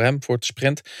 Groot voor hem, voor het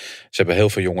sprint. Ze hebben heel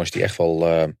veel jongens die echt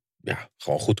wel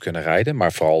gewoon goed kunnen rijden.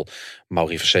 Maar vooral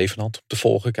Maury Verzevenand om te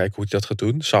volgen. Kijken hoe hij dat gaat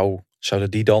doen.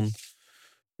 Zouden die dan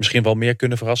misschien wel meer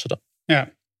kunnen verrassen dan?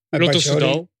 Ja. Lotto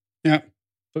Soudal. Ja.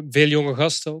 Veel jonge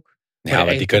gasten ook. Ja,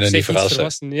 maar die kunnen niet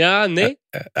verrassen. Ja, nee?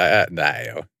 Nee,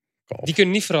 joh. Die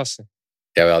kunnen niet verrassen.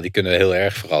 Jawel, die kunnen heel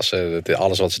erg verrassen.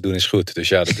 Alles wat ze doen is goed. Dus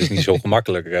ja, dat is niet zo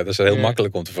gemakkelijk. Dat is heel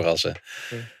makkelijk om te verrassen.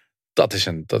 Ja.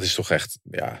 Dat is toch echt,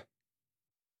 ja...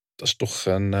 Dat is toch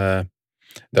een...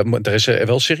 er is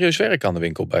wel serieus werk aan de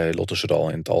winkel bij Lotto Soudal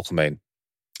in het algemeen.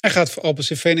 Hij gaat voor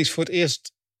Alpecin Phoenix voor het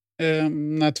eerst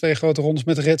na 2 grote rondes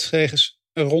met ritzegers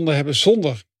een ronde hebben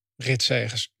zonder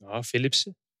ritzegers. Nou,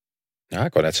 Philipsen. Ja,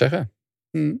 ik wou net zeggen.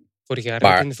 Vorig jaar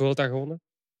heeft in de Vuelta gewonnen.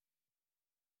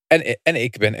 En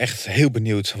ik ben echt heel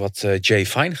benieuwd wat Jay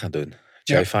Fine gaat doen.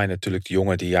 Jay Fine natuurlijk de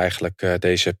jongen die eigenlijk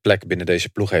deze plek binnen deze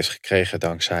ploeg heeft gekregen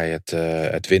dankzij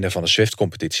het winnen van de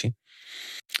Swift-competitie.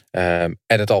 En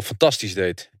het al fantastisch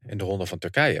deed in de ronde van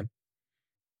Turkije.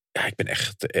 Ja, ik ben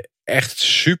echt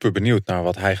super benieuwd naar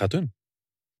wat hij gaat doen.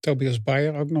 Tobias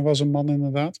Bayer ook nog wel een man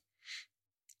inderdaad.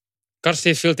 Karst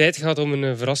heeft veel tijd gehad om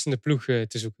een verrassende ploeg te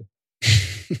zoeken.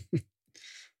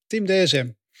 Team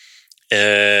DSM.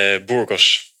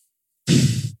 Burgos.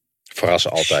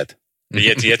 Verrassen altijd.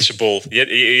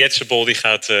 Jetsebol die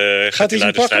gaat die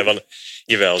Luidenstrijd wel.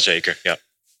 Jawel, zeker. Ja.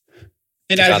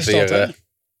 In eigen stad, hè?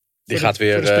 Die gaat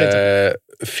weer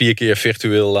 4 keer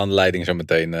virtueel aan de leiding zo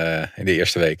meteen in de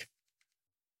eerste week. Dat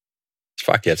is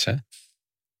vaak Jets, hè?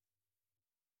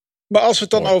 Maar als we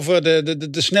het dan over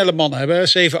de snelle mannen hebben,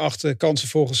 7-8 kansen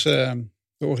volgens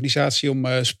de organisatie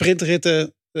om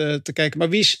sprintritten te kijken. Maar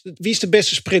wie is de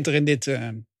beste sprinter in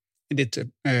dit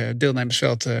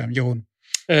deelnemersveld, Jeroen?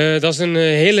 Dat is een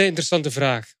hele interessante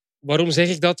vraag. Waarom zeg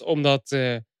ik dat? Omdat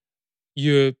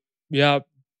je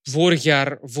vorig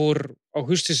jaar voor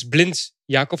augustus blind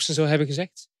Jacobsen zou hebben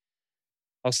gezegd.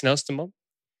 Als snelste man.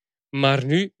 Maar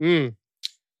nu,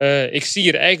 ik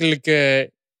zie er eigenlijk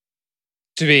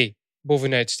 2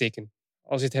 bovenuit steken.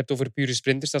 Als je het hebt over pure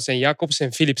sprinters, dat zijn Jacobsen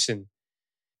en Philipsen.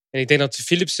 En ik denk dat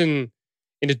Philipsen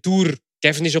in de Tour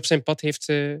Cavendish op zijn pad heeft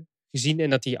gezien en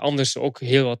dat hij anders ook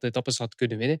heel wat etappes had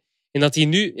kunnen winnen. En dat hij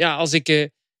nu, als ik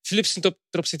Philipsen ten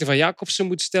opzichte van Jacobsen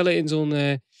moet stellen in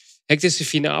zo'n hectische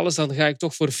finales, dan ga ik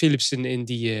toch voor Philipsen in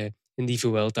die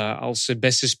Vuelta als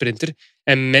beste sprinter.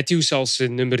 En Matthews als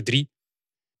nummer 3.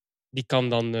 Die kan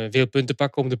dan veel punten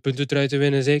pakken om de puntentrui te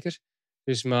winnen, zeker.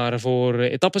 Dus maar voor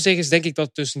etappenzegers denk ik dat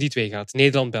het tussen die 2 gaat.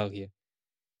 Nederland-België.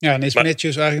 Ja, en is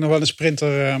Matthews eigenlijk nog wel een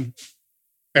sprinter?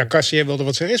 Cassier wilde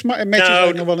wat zeggen. Is Matthews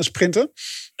ook nog wel een sprinter?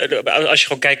 Als je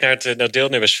gewoon kijkt naar het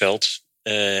deelnemersveld,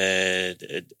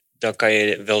 dan kan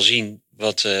je wel zien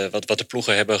wat de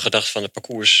ploegen hebben gedacht van het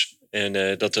parcours.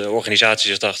 En dat de organisatie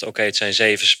zich dacht, oké, het zijn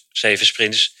 7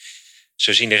 sprints.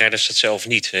 Zo zien de rijders dat zelf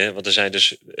niet. Hè? Want er zijn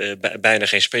dus bijna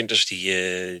geen sprinters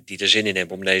die er zin in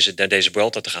hebben om naar deze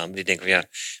Vuelta te gaan. Die denken van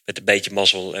met een beetje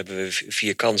mazzel hebben we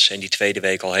 4 kansen en die tweede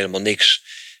week al helemaal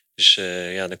niks. Dus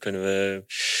dan kunnen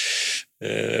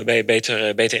we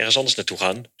beter ergens anders naartoe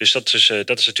gaan. Dus dat is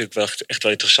natuurlijk wel echt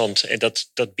wel interessant. En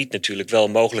dat biedt natuurlijk wel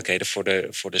mogelijkheden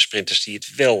voor de sprinters die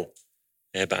het wel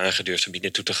hebben aangedurfd om hier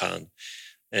naartoe te gaan.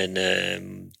 En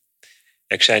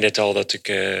ik zei net al dat ik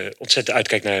ontzettend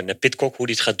uitkijk naar Pidcock, hoe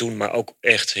hij het gaat doen. Maar ook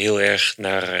echt heel erg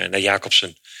naar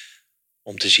Jacobsen.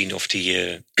 Om te zien of hij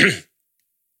hier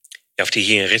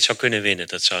een rit zou kunnen winnen.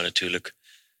 Dat zou natuurlijk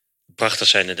prachtig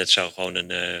zijn. En dat zou gewoon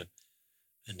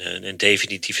een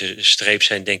definitieve streep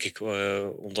zijn, denk ik.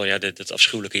 Onder dat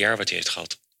afschuwelijke jaar wat hij heeft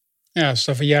gehad. Ja, als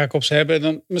we het over Jacobs hebben,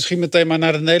 dan misschien meteen maar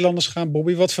naar de Nederlanders gaan.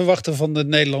 Bobby, wat verwachten van de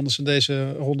Nederlanders in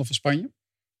deze ronde van Spanje?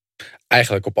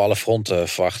 Eigenlijk op alle fronten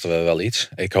verwachten we wel iets.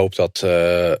 Ik hoop dat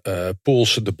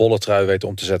Poels de bolletrui weet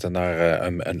om te zetten naar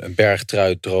een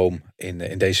bergtrui-droom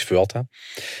in deze Vuelta.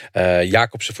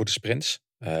 Jacobsen voor de sprints.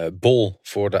 Bol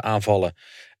voor de aanvallen.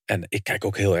 En ik kijk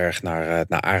ook heel erg naar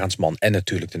Arendsman en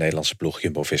natuurlijk de Nederlandse ploeg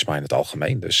Jumbo-Visma in het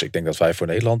algemeen. Dus ik denk dat wij voor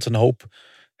Nederland een hoop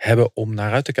hebben om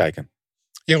naar uit te kijken.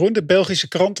 Jeroen, de Belgische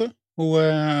kranten,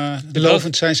 hoe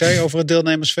belovend zijn zij over het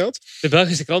deelnemersveld? De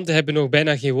Belgische kranten hebben nog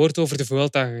bijna geen woord over de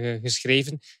Vuelta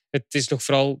geschreven. Het is nog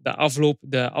vooral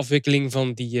de afwikkeling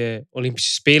van die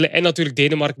Olympische Spelen. En natuurlijk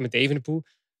Denemarken met Evenepoel,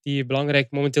 die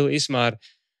belangrijk momenteel is. Maar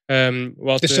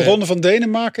dus de ronde van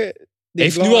Denemarken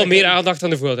heeft nu al meer aandacht dan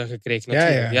de Vuelta gekregen.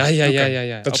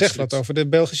 Ja. Dat zegt wat over de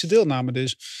Belgische deelname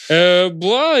dus.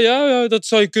 Dat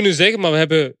zou je kunnen zeggen. Maar we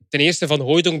hebben ten eerste Van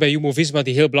Hooijdonk bij Jumbo-Visma,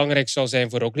 die heel belangrijk zou zijn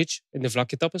voor Roglic in de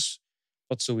vlaketappes.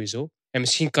 Wat sowieso. En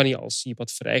misschien kan hij, als hij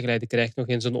wat vrijgeleide krijgt, nog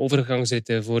in zo'n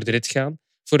overgangsrit voor de rit gaan.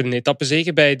 Voor een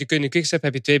etappezege. Bij de Koning Quickstep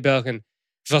heb je 2 Belgen.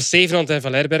 Van Stevenant en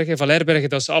Van Lerbergen. Van Lerbergen,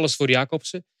 dat is alles voor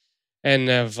Jacobsen.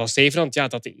 En Van Stevenant,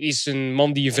 dat is een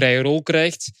man die een vrije rol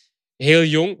krijgt. Heel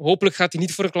jong. Hopelijk gaat hij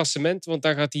niet voor een klassement. Want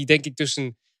dan gaat hij, denk ik,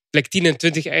 tussen plek 10 en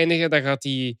 20 eindigen. Dan gaat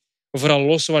hij vooral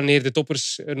los wanneer de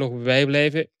toppers er nog bij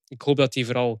blijven. Ik hoop dat hij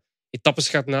vooral etappes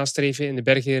gaat nastreven in de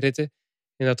bergenritten.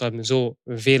 En dat we zo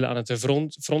velen aan het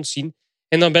front zien.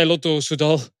 En dan bij Lotto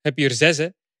Soudal heb je er 6. Hè.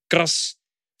 Kras,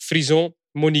 Frison,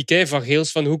 Moniquet, Van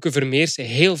Geels, Van Hoeken, Vermeers.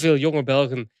 Heel veel jonge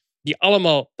Belgen die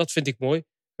allemaal, dat vind ik mooi,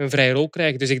 een vrije rol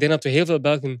krijgen. Dus ik denk dat we heel veel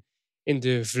Belgen in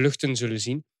de vluchten zullen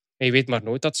zien. En je weet maar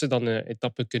nooit dat ze dan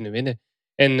etappen kunnen winnen.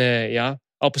 En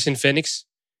Alpecin-Phoenix,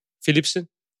 Philipsen,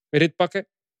 rit pakken.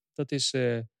 Dat is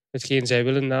hetgeen zij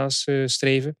willen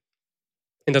nastreven.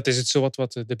 En dat is het zowat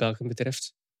wat de Belgen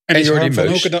betreft. En Jordi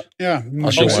Meus.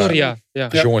 Als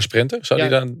jonge sprinter. Zou die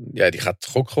dan? Ja, die gaat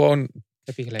toch ook gewoon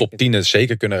top 10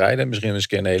 zeker kunnen rijden. Misschien eens een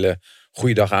keer een hele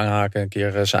goede dag aanhaken. Een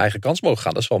keer zijn eigen kans mogen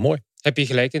gaan. Dat is wel mooi. Heb je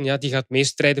gelijk. En die gaat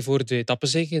meestrijden voor de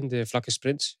etappenzege in de vlakke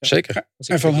sprints. Ja. Zeker.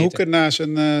 En Van Hoeken na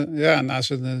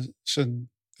zijn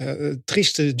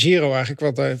trieste Giro eigenlijk.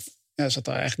 Want hij zat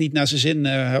daar eigenlijk niet naar zijn zin,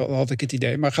 had ik het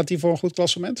idee. Maar gaat hij voor een goed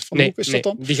klassement? Van Hoeken is dat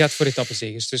dan? Die gaat voor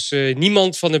etappenzegers. Dus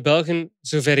niemand van de Belgen,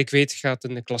 zover ik weet, gaat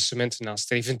een klassement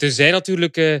nastreven. Tenzij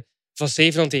natuurlijk van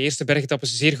Zevenand de eerste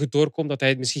bergetappes zeer goed doorkomt, dat hij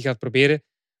het misschien gaat proberen.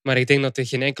 Maar ik denk dat er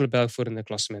geen enkele Belg voor een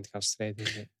klassement gaat strijden.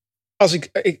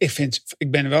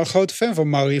 Ik ben wel een grote fan van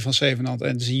Mauri van Zevenand. En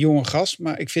het is een jonge gast.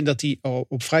 Maar ik vind dat hij al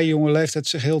op vrij jonge leeftijd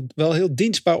zich wel heel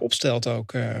dienstbaar opstelt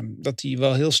ook. Dat hij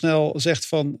wel heel snel zegt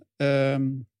van...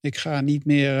 ik ga niet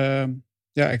meer...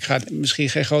 ik ga misschien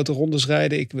geen grote rondes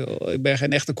rijden. Ik ben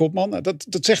geen echte kopman.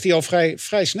 Dat zegt hij al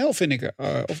vrij snel, vind ik.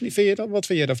 Of niet? Vind je dat? Wat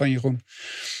vind je daarvan, Jeroen?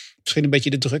 Misschien een beetje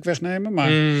de druk wegnemen.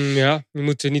 Maar... je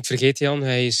moet niet vergeten, Jan.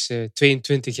 Hij is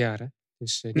 22 jaar. Hè?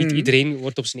 Dus niet iedereen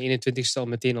wordt op zijn 21ste al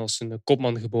meteen als een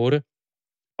kopman geboren.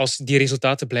 Als die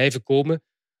resultaten blijven komen,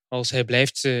 als hij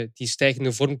blijft die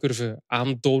stijgende vormcurve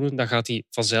aantonen, dan gaat hij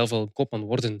vanzelf al een kopman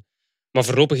worden. Maar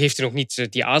voorlopig heeft hij nog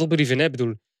niet die adelbrieven. Hè? Ik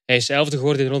bedoel, hij is 11e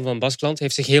geworden in de Ronde van Baskeland. Hij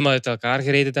heeft zich helemaal uit elkaar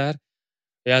gereden daar.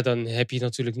 Ja, dan heb je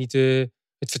natuurlijk niet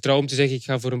het vertrouwen om te zeggen ik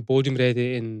ga voor een podium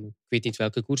rijden in ik weet niet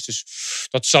welke koers. Dus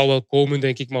dat zal wel komen,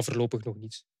 denk ik, maar voorlopig nog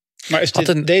niet. Maar is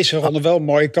deze ronde wel een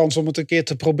mooie kans om het een keer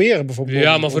te proberen? Bijvoorbeeld,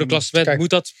 ja, maar voor een klassement moet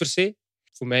dat per se?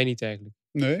 Voor mij niet eigenlijk.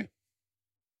 Nee.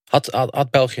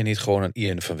 Had België niet gewoon een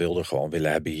Ian van Wilder gewoon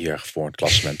willen hebben hier voor een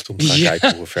klassement? Om te gaan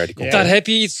kijken hoe ver die komt. Daar heb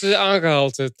je iets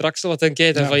aangehaald. Traxel, wat denk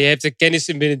jij daarvan? Je hebt de kennis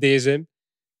in binnen DSM.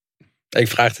 Ik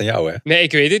vraag het aan jou, hè? Nee,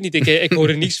 ik weet het niet. Ik hoor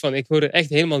er niets van. Ik hoor er echt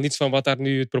helemaal niets van wat daar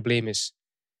nu het probleem is.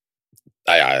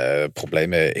 Nou ja,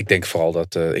 problemen. Ik denk vooral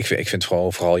dat... ik vind het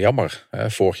vooral jammer.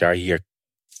 Vorig jaar hier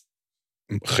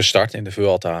gestart in de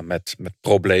Vuelta met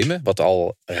problemen. Wat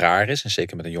al raar is. En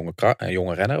zeker met een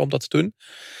jonge renner om dat te doen.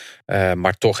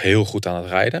 Maar toch heel goed aan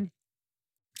het rijden.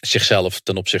 Zichzelf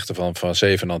ten opzichte van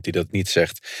Zevenand die dat niet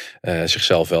zegt.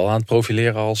 Zichzelf wel aan het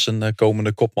profileren als een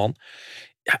komende kopman.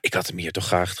 Ja, ik had hem hier toch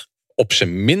graag op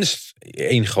zijn minst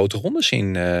 1 grote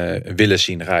ronde willen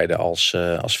zien rijden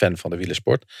als fan van de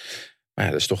wielersport. Maar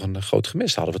ja, dat is toch een groot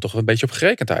gemis. Daar hadden we toch een beetje op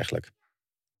gerekend eigenlijk.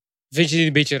 Vind je het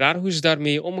een beetje raar hoe ze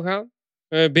daarmee omgaan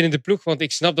binnen de ploeg? Want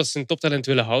ik snap dat ze een toptalent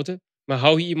willen houden. Maar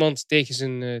hou je iemand tegen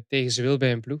zijn wil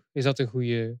bij een ploeg? Is dat een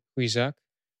goede zaak?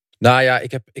 Nou ja,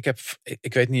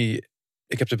 ik weet niet...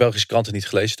 Ik heb de Belgische kranten niet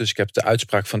gelezen. Dus ik heb de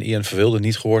uitspraak van Ian Verwilde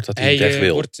niet gehoord dat hij het echt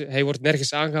wil. Hij wordt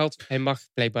nergens aangehaald. Hij mag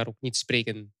blijkbaar ook niet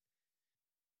spreken.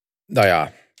 Nou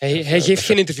ja... Hij geeft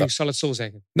geen interviews, zal het zo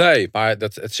zeggen. Nee, maar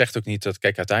het zegt ook niet dat...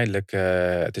 Kijk, uiteindelijk...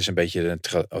 het is een beetje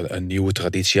een nieuwe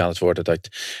traditie aan het worden... dat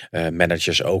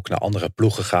managers ook naar andere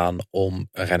ploegen gaan... om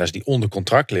renners die onder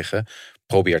contract liggen...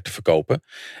 probeert te verkopen.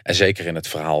 En zeker in het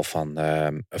verhaal van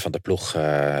de ploeg...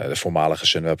 de voormalige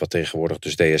Sunweb, wat tegenwoordig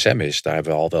dus DSM is... daar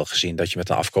hebben we al wel gezien... dat je met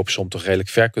een afkoopsom toch redelijk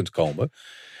ver kunt komen.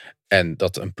 En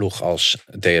dat een ploeg als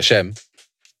DSM...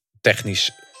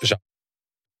 technisch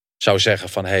zou zeggen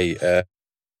van...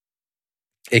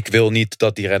 ik wil niet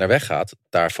dat die renner weggaat.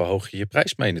 Daar verhoog je je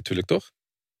prijs mee natuurlijk, toch?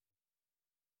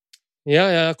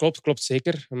 Ja, klopt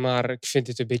zeker. Maar ik vind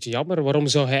het een beetje jammer. Waarom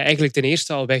zou hij eigenlijk ten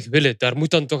eerste al weg willen? Daar moet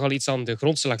dan toch al iets aan de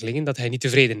grondslag liggen dat hij niet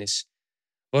tevreden is.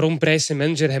 Waarom prijst de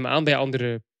manager hem aan bij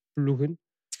andere ploegen?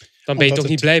 Dan ben je toch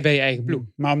niet blij bij je eigen ploeg?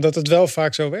 Maar omdat het wel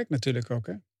vaak zo werkt natuurlijk ook,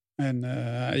 hè? En,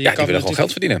 die willen gewoon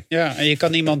geld verdienen. Ja, en je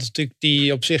kan iemand natuurlijk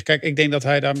die op zich... Kijk, ik denk dat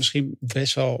hij daar misschien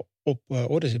best wel op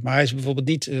orde zit. Maar hij is bijvoorbeeld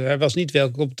niet... hij was niet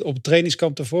welkom op het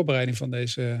trainingskamp ter voorbereiding van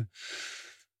deze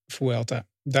Vuelta.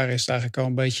 Daar is het eigenlijk al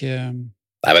een beetje...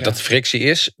 maar dat frictie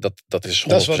is, dat is 100%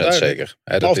 zeker.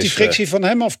 Maar of die frictie van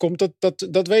hem afkomt,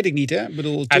 dat weet ik niet. Hè? Ik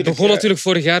bedoel, hij begon natuurlijk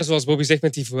vorig jaar, zoals Bobby zegt,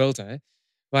 met die Vuelta. Hè?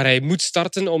 Waar hij moet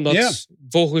starten, omdat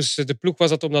volgens de ploeg was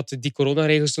dat omdat die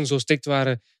coronaregels toen zo strikt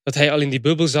waren, dat hij al in die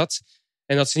bubbel zat.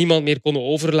 En dat ze niemand meer konden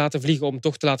over laten vliegen om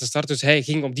toch te laten starten. Dus hij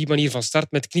ging op die manier van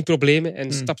start met knieproblemen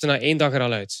en stapte na 1 dag er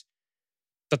al uit.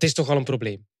 Dat is toch al een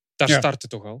probleem. Daar start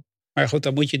het toch al. Maar goed,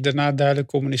 dan moet je daarna duidelijk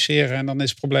communiceren en dan is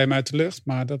het probleem uit de lucht.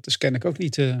 Maar dat is ken ik ook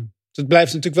niet. Het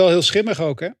blijft natuurlijk wel heel schimmig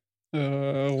ook, hè?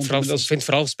 Ik vind het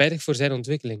vooral spijtig voor zijn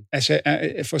ontwikkeling.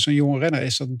 Voor zo'n jonge renner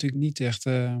is dat natuurlijk niet echt...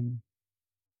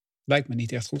 lijkt me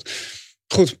niet echt goed.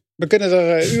 Goed, we kunnen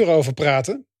er uren over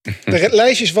praten.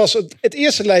 Het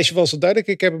eerste lijstje was al duidelijk.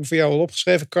 Ik heb hem voor jou al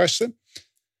opgeschreven, Karsten.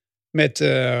 Met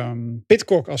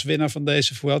Pidcock als winnaar van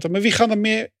deze Vuelta. Maar wie gaan er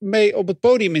meer mee op het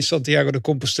podium in Santiago de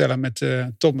Compostela met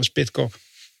Thomas Pidcock?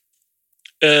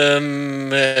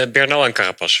 Bernal en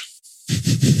Carapaz.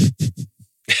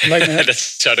 Dat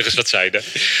zou er eens wat zijn, hè?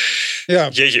 Ja.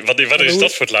 Jeetje, wat is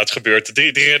dat voor het laatst gebeurd?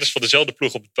 3 renners van dezelfde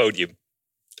ploeg op het podium.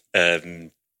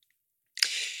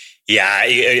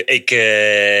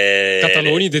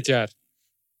 Catalonië dit jaar.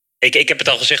 Ik heb het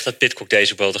al gezegd dat Pidcock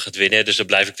deze Vuelta gaat winnen. Dus dan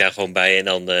blijf ik daar gewoon bij. En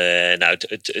dan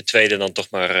het tweede dan toch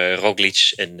maar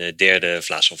Roglic. En derde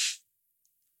Vlasov.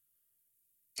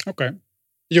 Oké.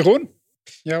 Jeroen?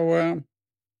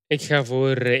 Ik ga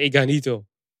voor Eganito.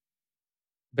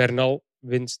 Bernal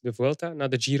wint de Vuelta na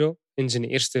de Giro in zijn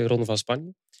eerste ronde van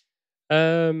Spanje.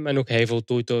 En ook hij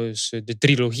voltooit dus de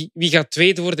trilogie. Wie gaat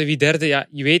tweede worden, wie derde? Ja,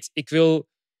 je weet, ik wil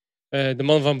de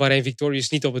man van Bahrein Victorious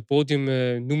niet op het podium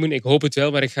noemen. Ik hoop het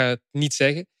wel, maar ik ga het niet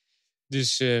zeggen.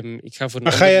 Dus ik ga voor.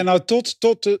 Maar ga jij nou tot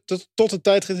de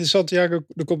tijdrit in Santiago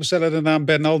de Compostela de naam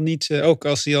Bernal niet, ook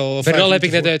als hij al... Bernal heb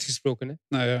ik net uitgesproken. Hè?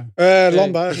 Nou ja.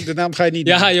 Landa, de naam ga je niet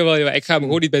ja, jawel. Ik ga hem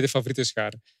gewoon niet bij de favorieten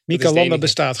scharen. Mikel Landa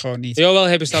bestaat gewoon niet. Jawel,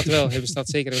 hij bestaat wel. Hij bestaat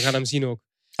zeker. We gaan hem zien ook.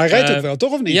 Hij rijdt ook wel,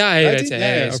 toch of niet? Ja, hij rijdt.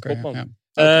 Hij is kopman.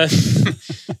 Ja.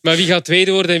 Maar wie gaat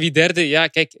tweede worden en wie derde? Ja,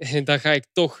 kijk, dan ga ik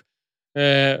toch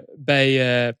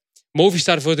bij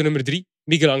Movistar voor de nummer 3.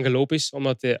 Miguel Angel Lopez.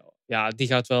 Omdat die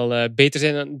gaat wel beter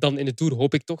zijn dan in de Tour,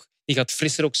 hoop ik toch. Die gaat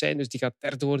frisser ook zijn, dus die gaat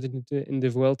derde worden in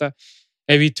de Vuelta.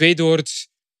 En wie tweede wordt...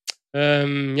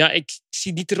 ik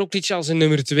zie niet Roglic als een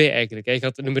nummer 2 eigenlijk. Hij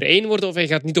gaat nummer 1 worden of hij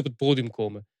gaat niet op het podium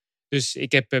komen. Dus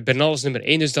ik heb Bernal als nummer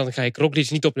 1, dus dan ga ik Roglic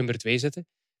niet op nummer 2 zetten.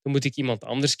 Dan moet ik iemand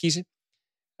anders kiezen.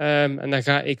 En dan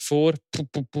ga ik voor...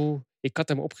 Ik had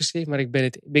hem opgeschreven, maar ik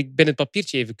ben het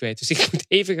papiertje even kwijt. Dus ik moet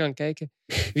even gaan kijken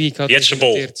wie ik had Jetse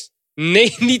Bol.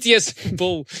 Nee, niet Jesse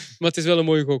Bol. Maar het is wel een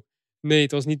mooie gok. Nee,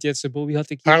 het was niet Jesse Bol. Wie had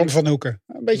ik hier? Harm van Hoeken.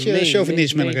 Een beetje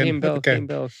chauvinisme erin. Geen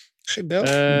Belg. Geen Belg?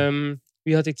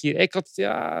 Wie had ik hier?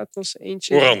 Het was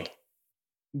eentje. Oran.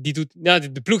 Die doet...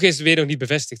 de ploeg is weer nog niet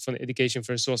bevestigd van Education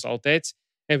First. Zoals altijd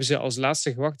hebben ze als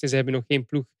laatste gewacht en ze hebben nog geen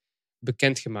ploeg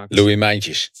bekendgemaakt. Louis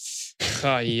Mijntjes.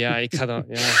 Ik ga dan...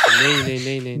 Ja,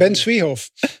 nee. Ben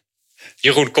Swiehoff.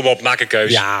 Jeroen, kom op, maak een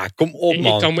keuze. Ja, kom op,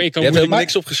 man. Je hebt helemaal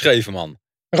niks opgeschreven, man.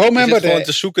 Romain Bardet. gewoon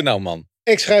te zoeken nou, man.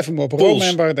 Ik schrijf hem op.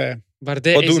 Romain Bardet. Wat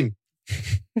doen?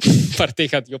 Bardet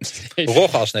gaat die opschrijven.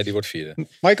 Rogas, nee, die wordt vierde.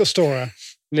 Michael Stora.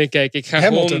 Nee, kijk,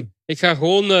 ik ga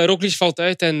gewoon Roglic valt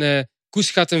uit en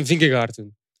Koes gaat een Vingegaard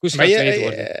doen. Koes gaat tweede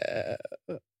worden.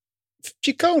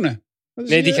 Ciccone.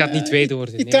 Nee, die gaat niet tweede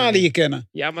worden. Italië kennen.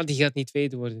 Ja, maar die gaat niet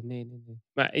tweede worden. Nee.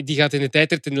 Maar die gaat in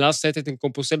de laatste tijdrit in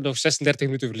Compostela nog 36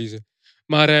 minuten verliezen.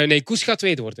 Maar Koes gaat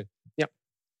tweede worden. Ja.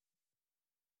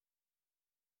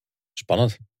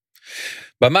 Spannend.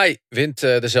 Bij mij wint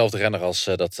dezelfde renner als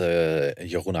dat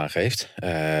Jeroen aangeeft.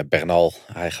 Bernal,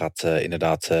 hij gaat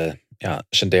inderdaad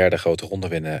zijn derde grote ronde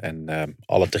winnen. En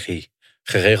alle 3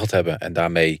 geregeld hebben. En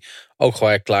daarmee ook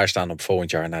gewoon klaarstaan om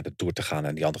volgend jaar naar de Tour te gaan.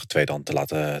 En die andere 2 dan te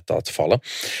laten vallen.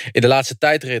 In de laatste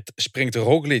tijdrit springt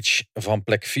Roglic van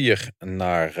plek 4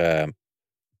 naar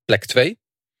plek 2.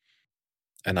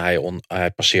 En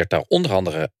hij passeert daar onder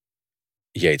andere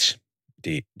Yates.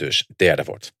 Die dus derde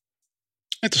wordt.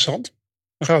 Interessant.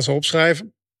 We gaan ze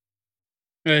opschrijven.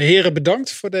 Heren,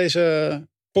 bedankt voor deze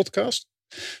podcast.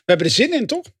 We hebben er zin in,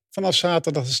 toch? Vanaf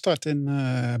zaterdag de start in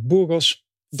Burgos.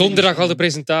 Donderdag al de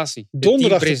presentatie.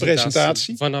 Donderdag de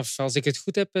presentatie. Vanaf, als ik het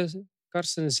goed heb,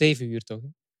 Karsten, 7 uur toch?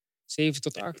 7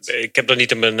 tot 8. Ik heb nog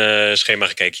niet op mijn schema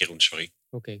gekeken, Jeroen, sorry.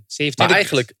 Oké. Maar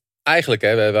eigenlijk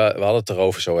hè, we hadden het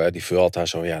erover zo, hè, die Vuelta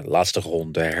zo, laatste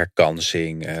ronde,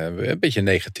 herkansing, een beetje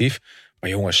negatief. Maar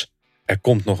jongens, er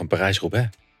komt nog een Parijs-Roubaix.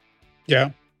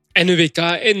 Ja. En een WK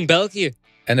in België.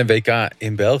 En een WK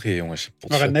in België, jongens.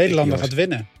 Maar een Nederlander gaat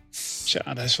winnen.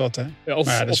 Ja, dat is wat, hè. Ja,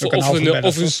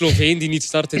 of een Sloveen die niet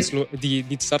start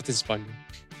in Spanje.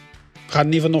 We gaan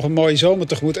in ieder geval nog een mooie zomer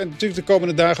tegemoet. En natuurlijk de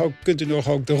komende dagen kunt u nog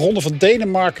ook de Ronde van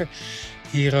Denemarken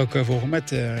hier ook volgen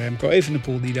met Remco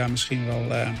Evenepoel, die daar misschien wel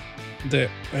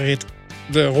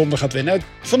de ronde gaat winnen.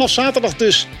 Vanaf zaterdag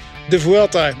dus de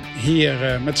Vuelta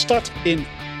hier met start in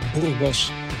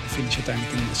Burgos. De finish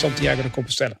uiteindelijk in Santiago de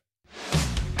Compostela.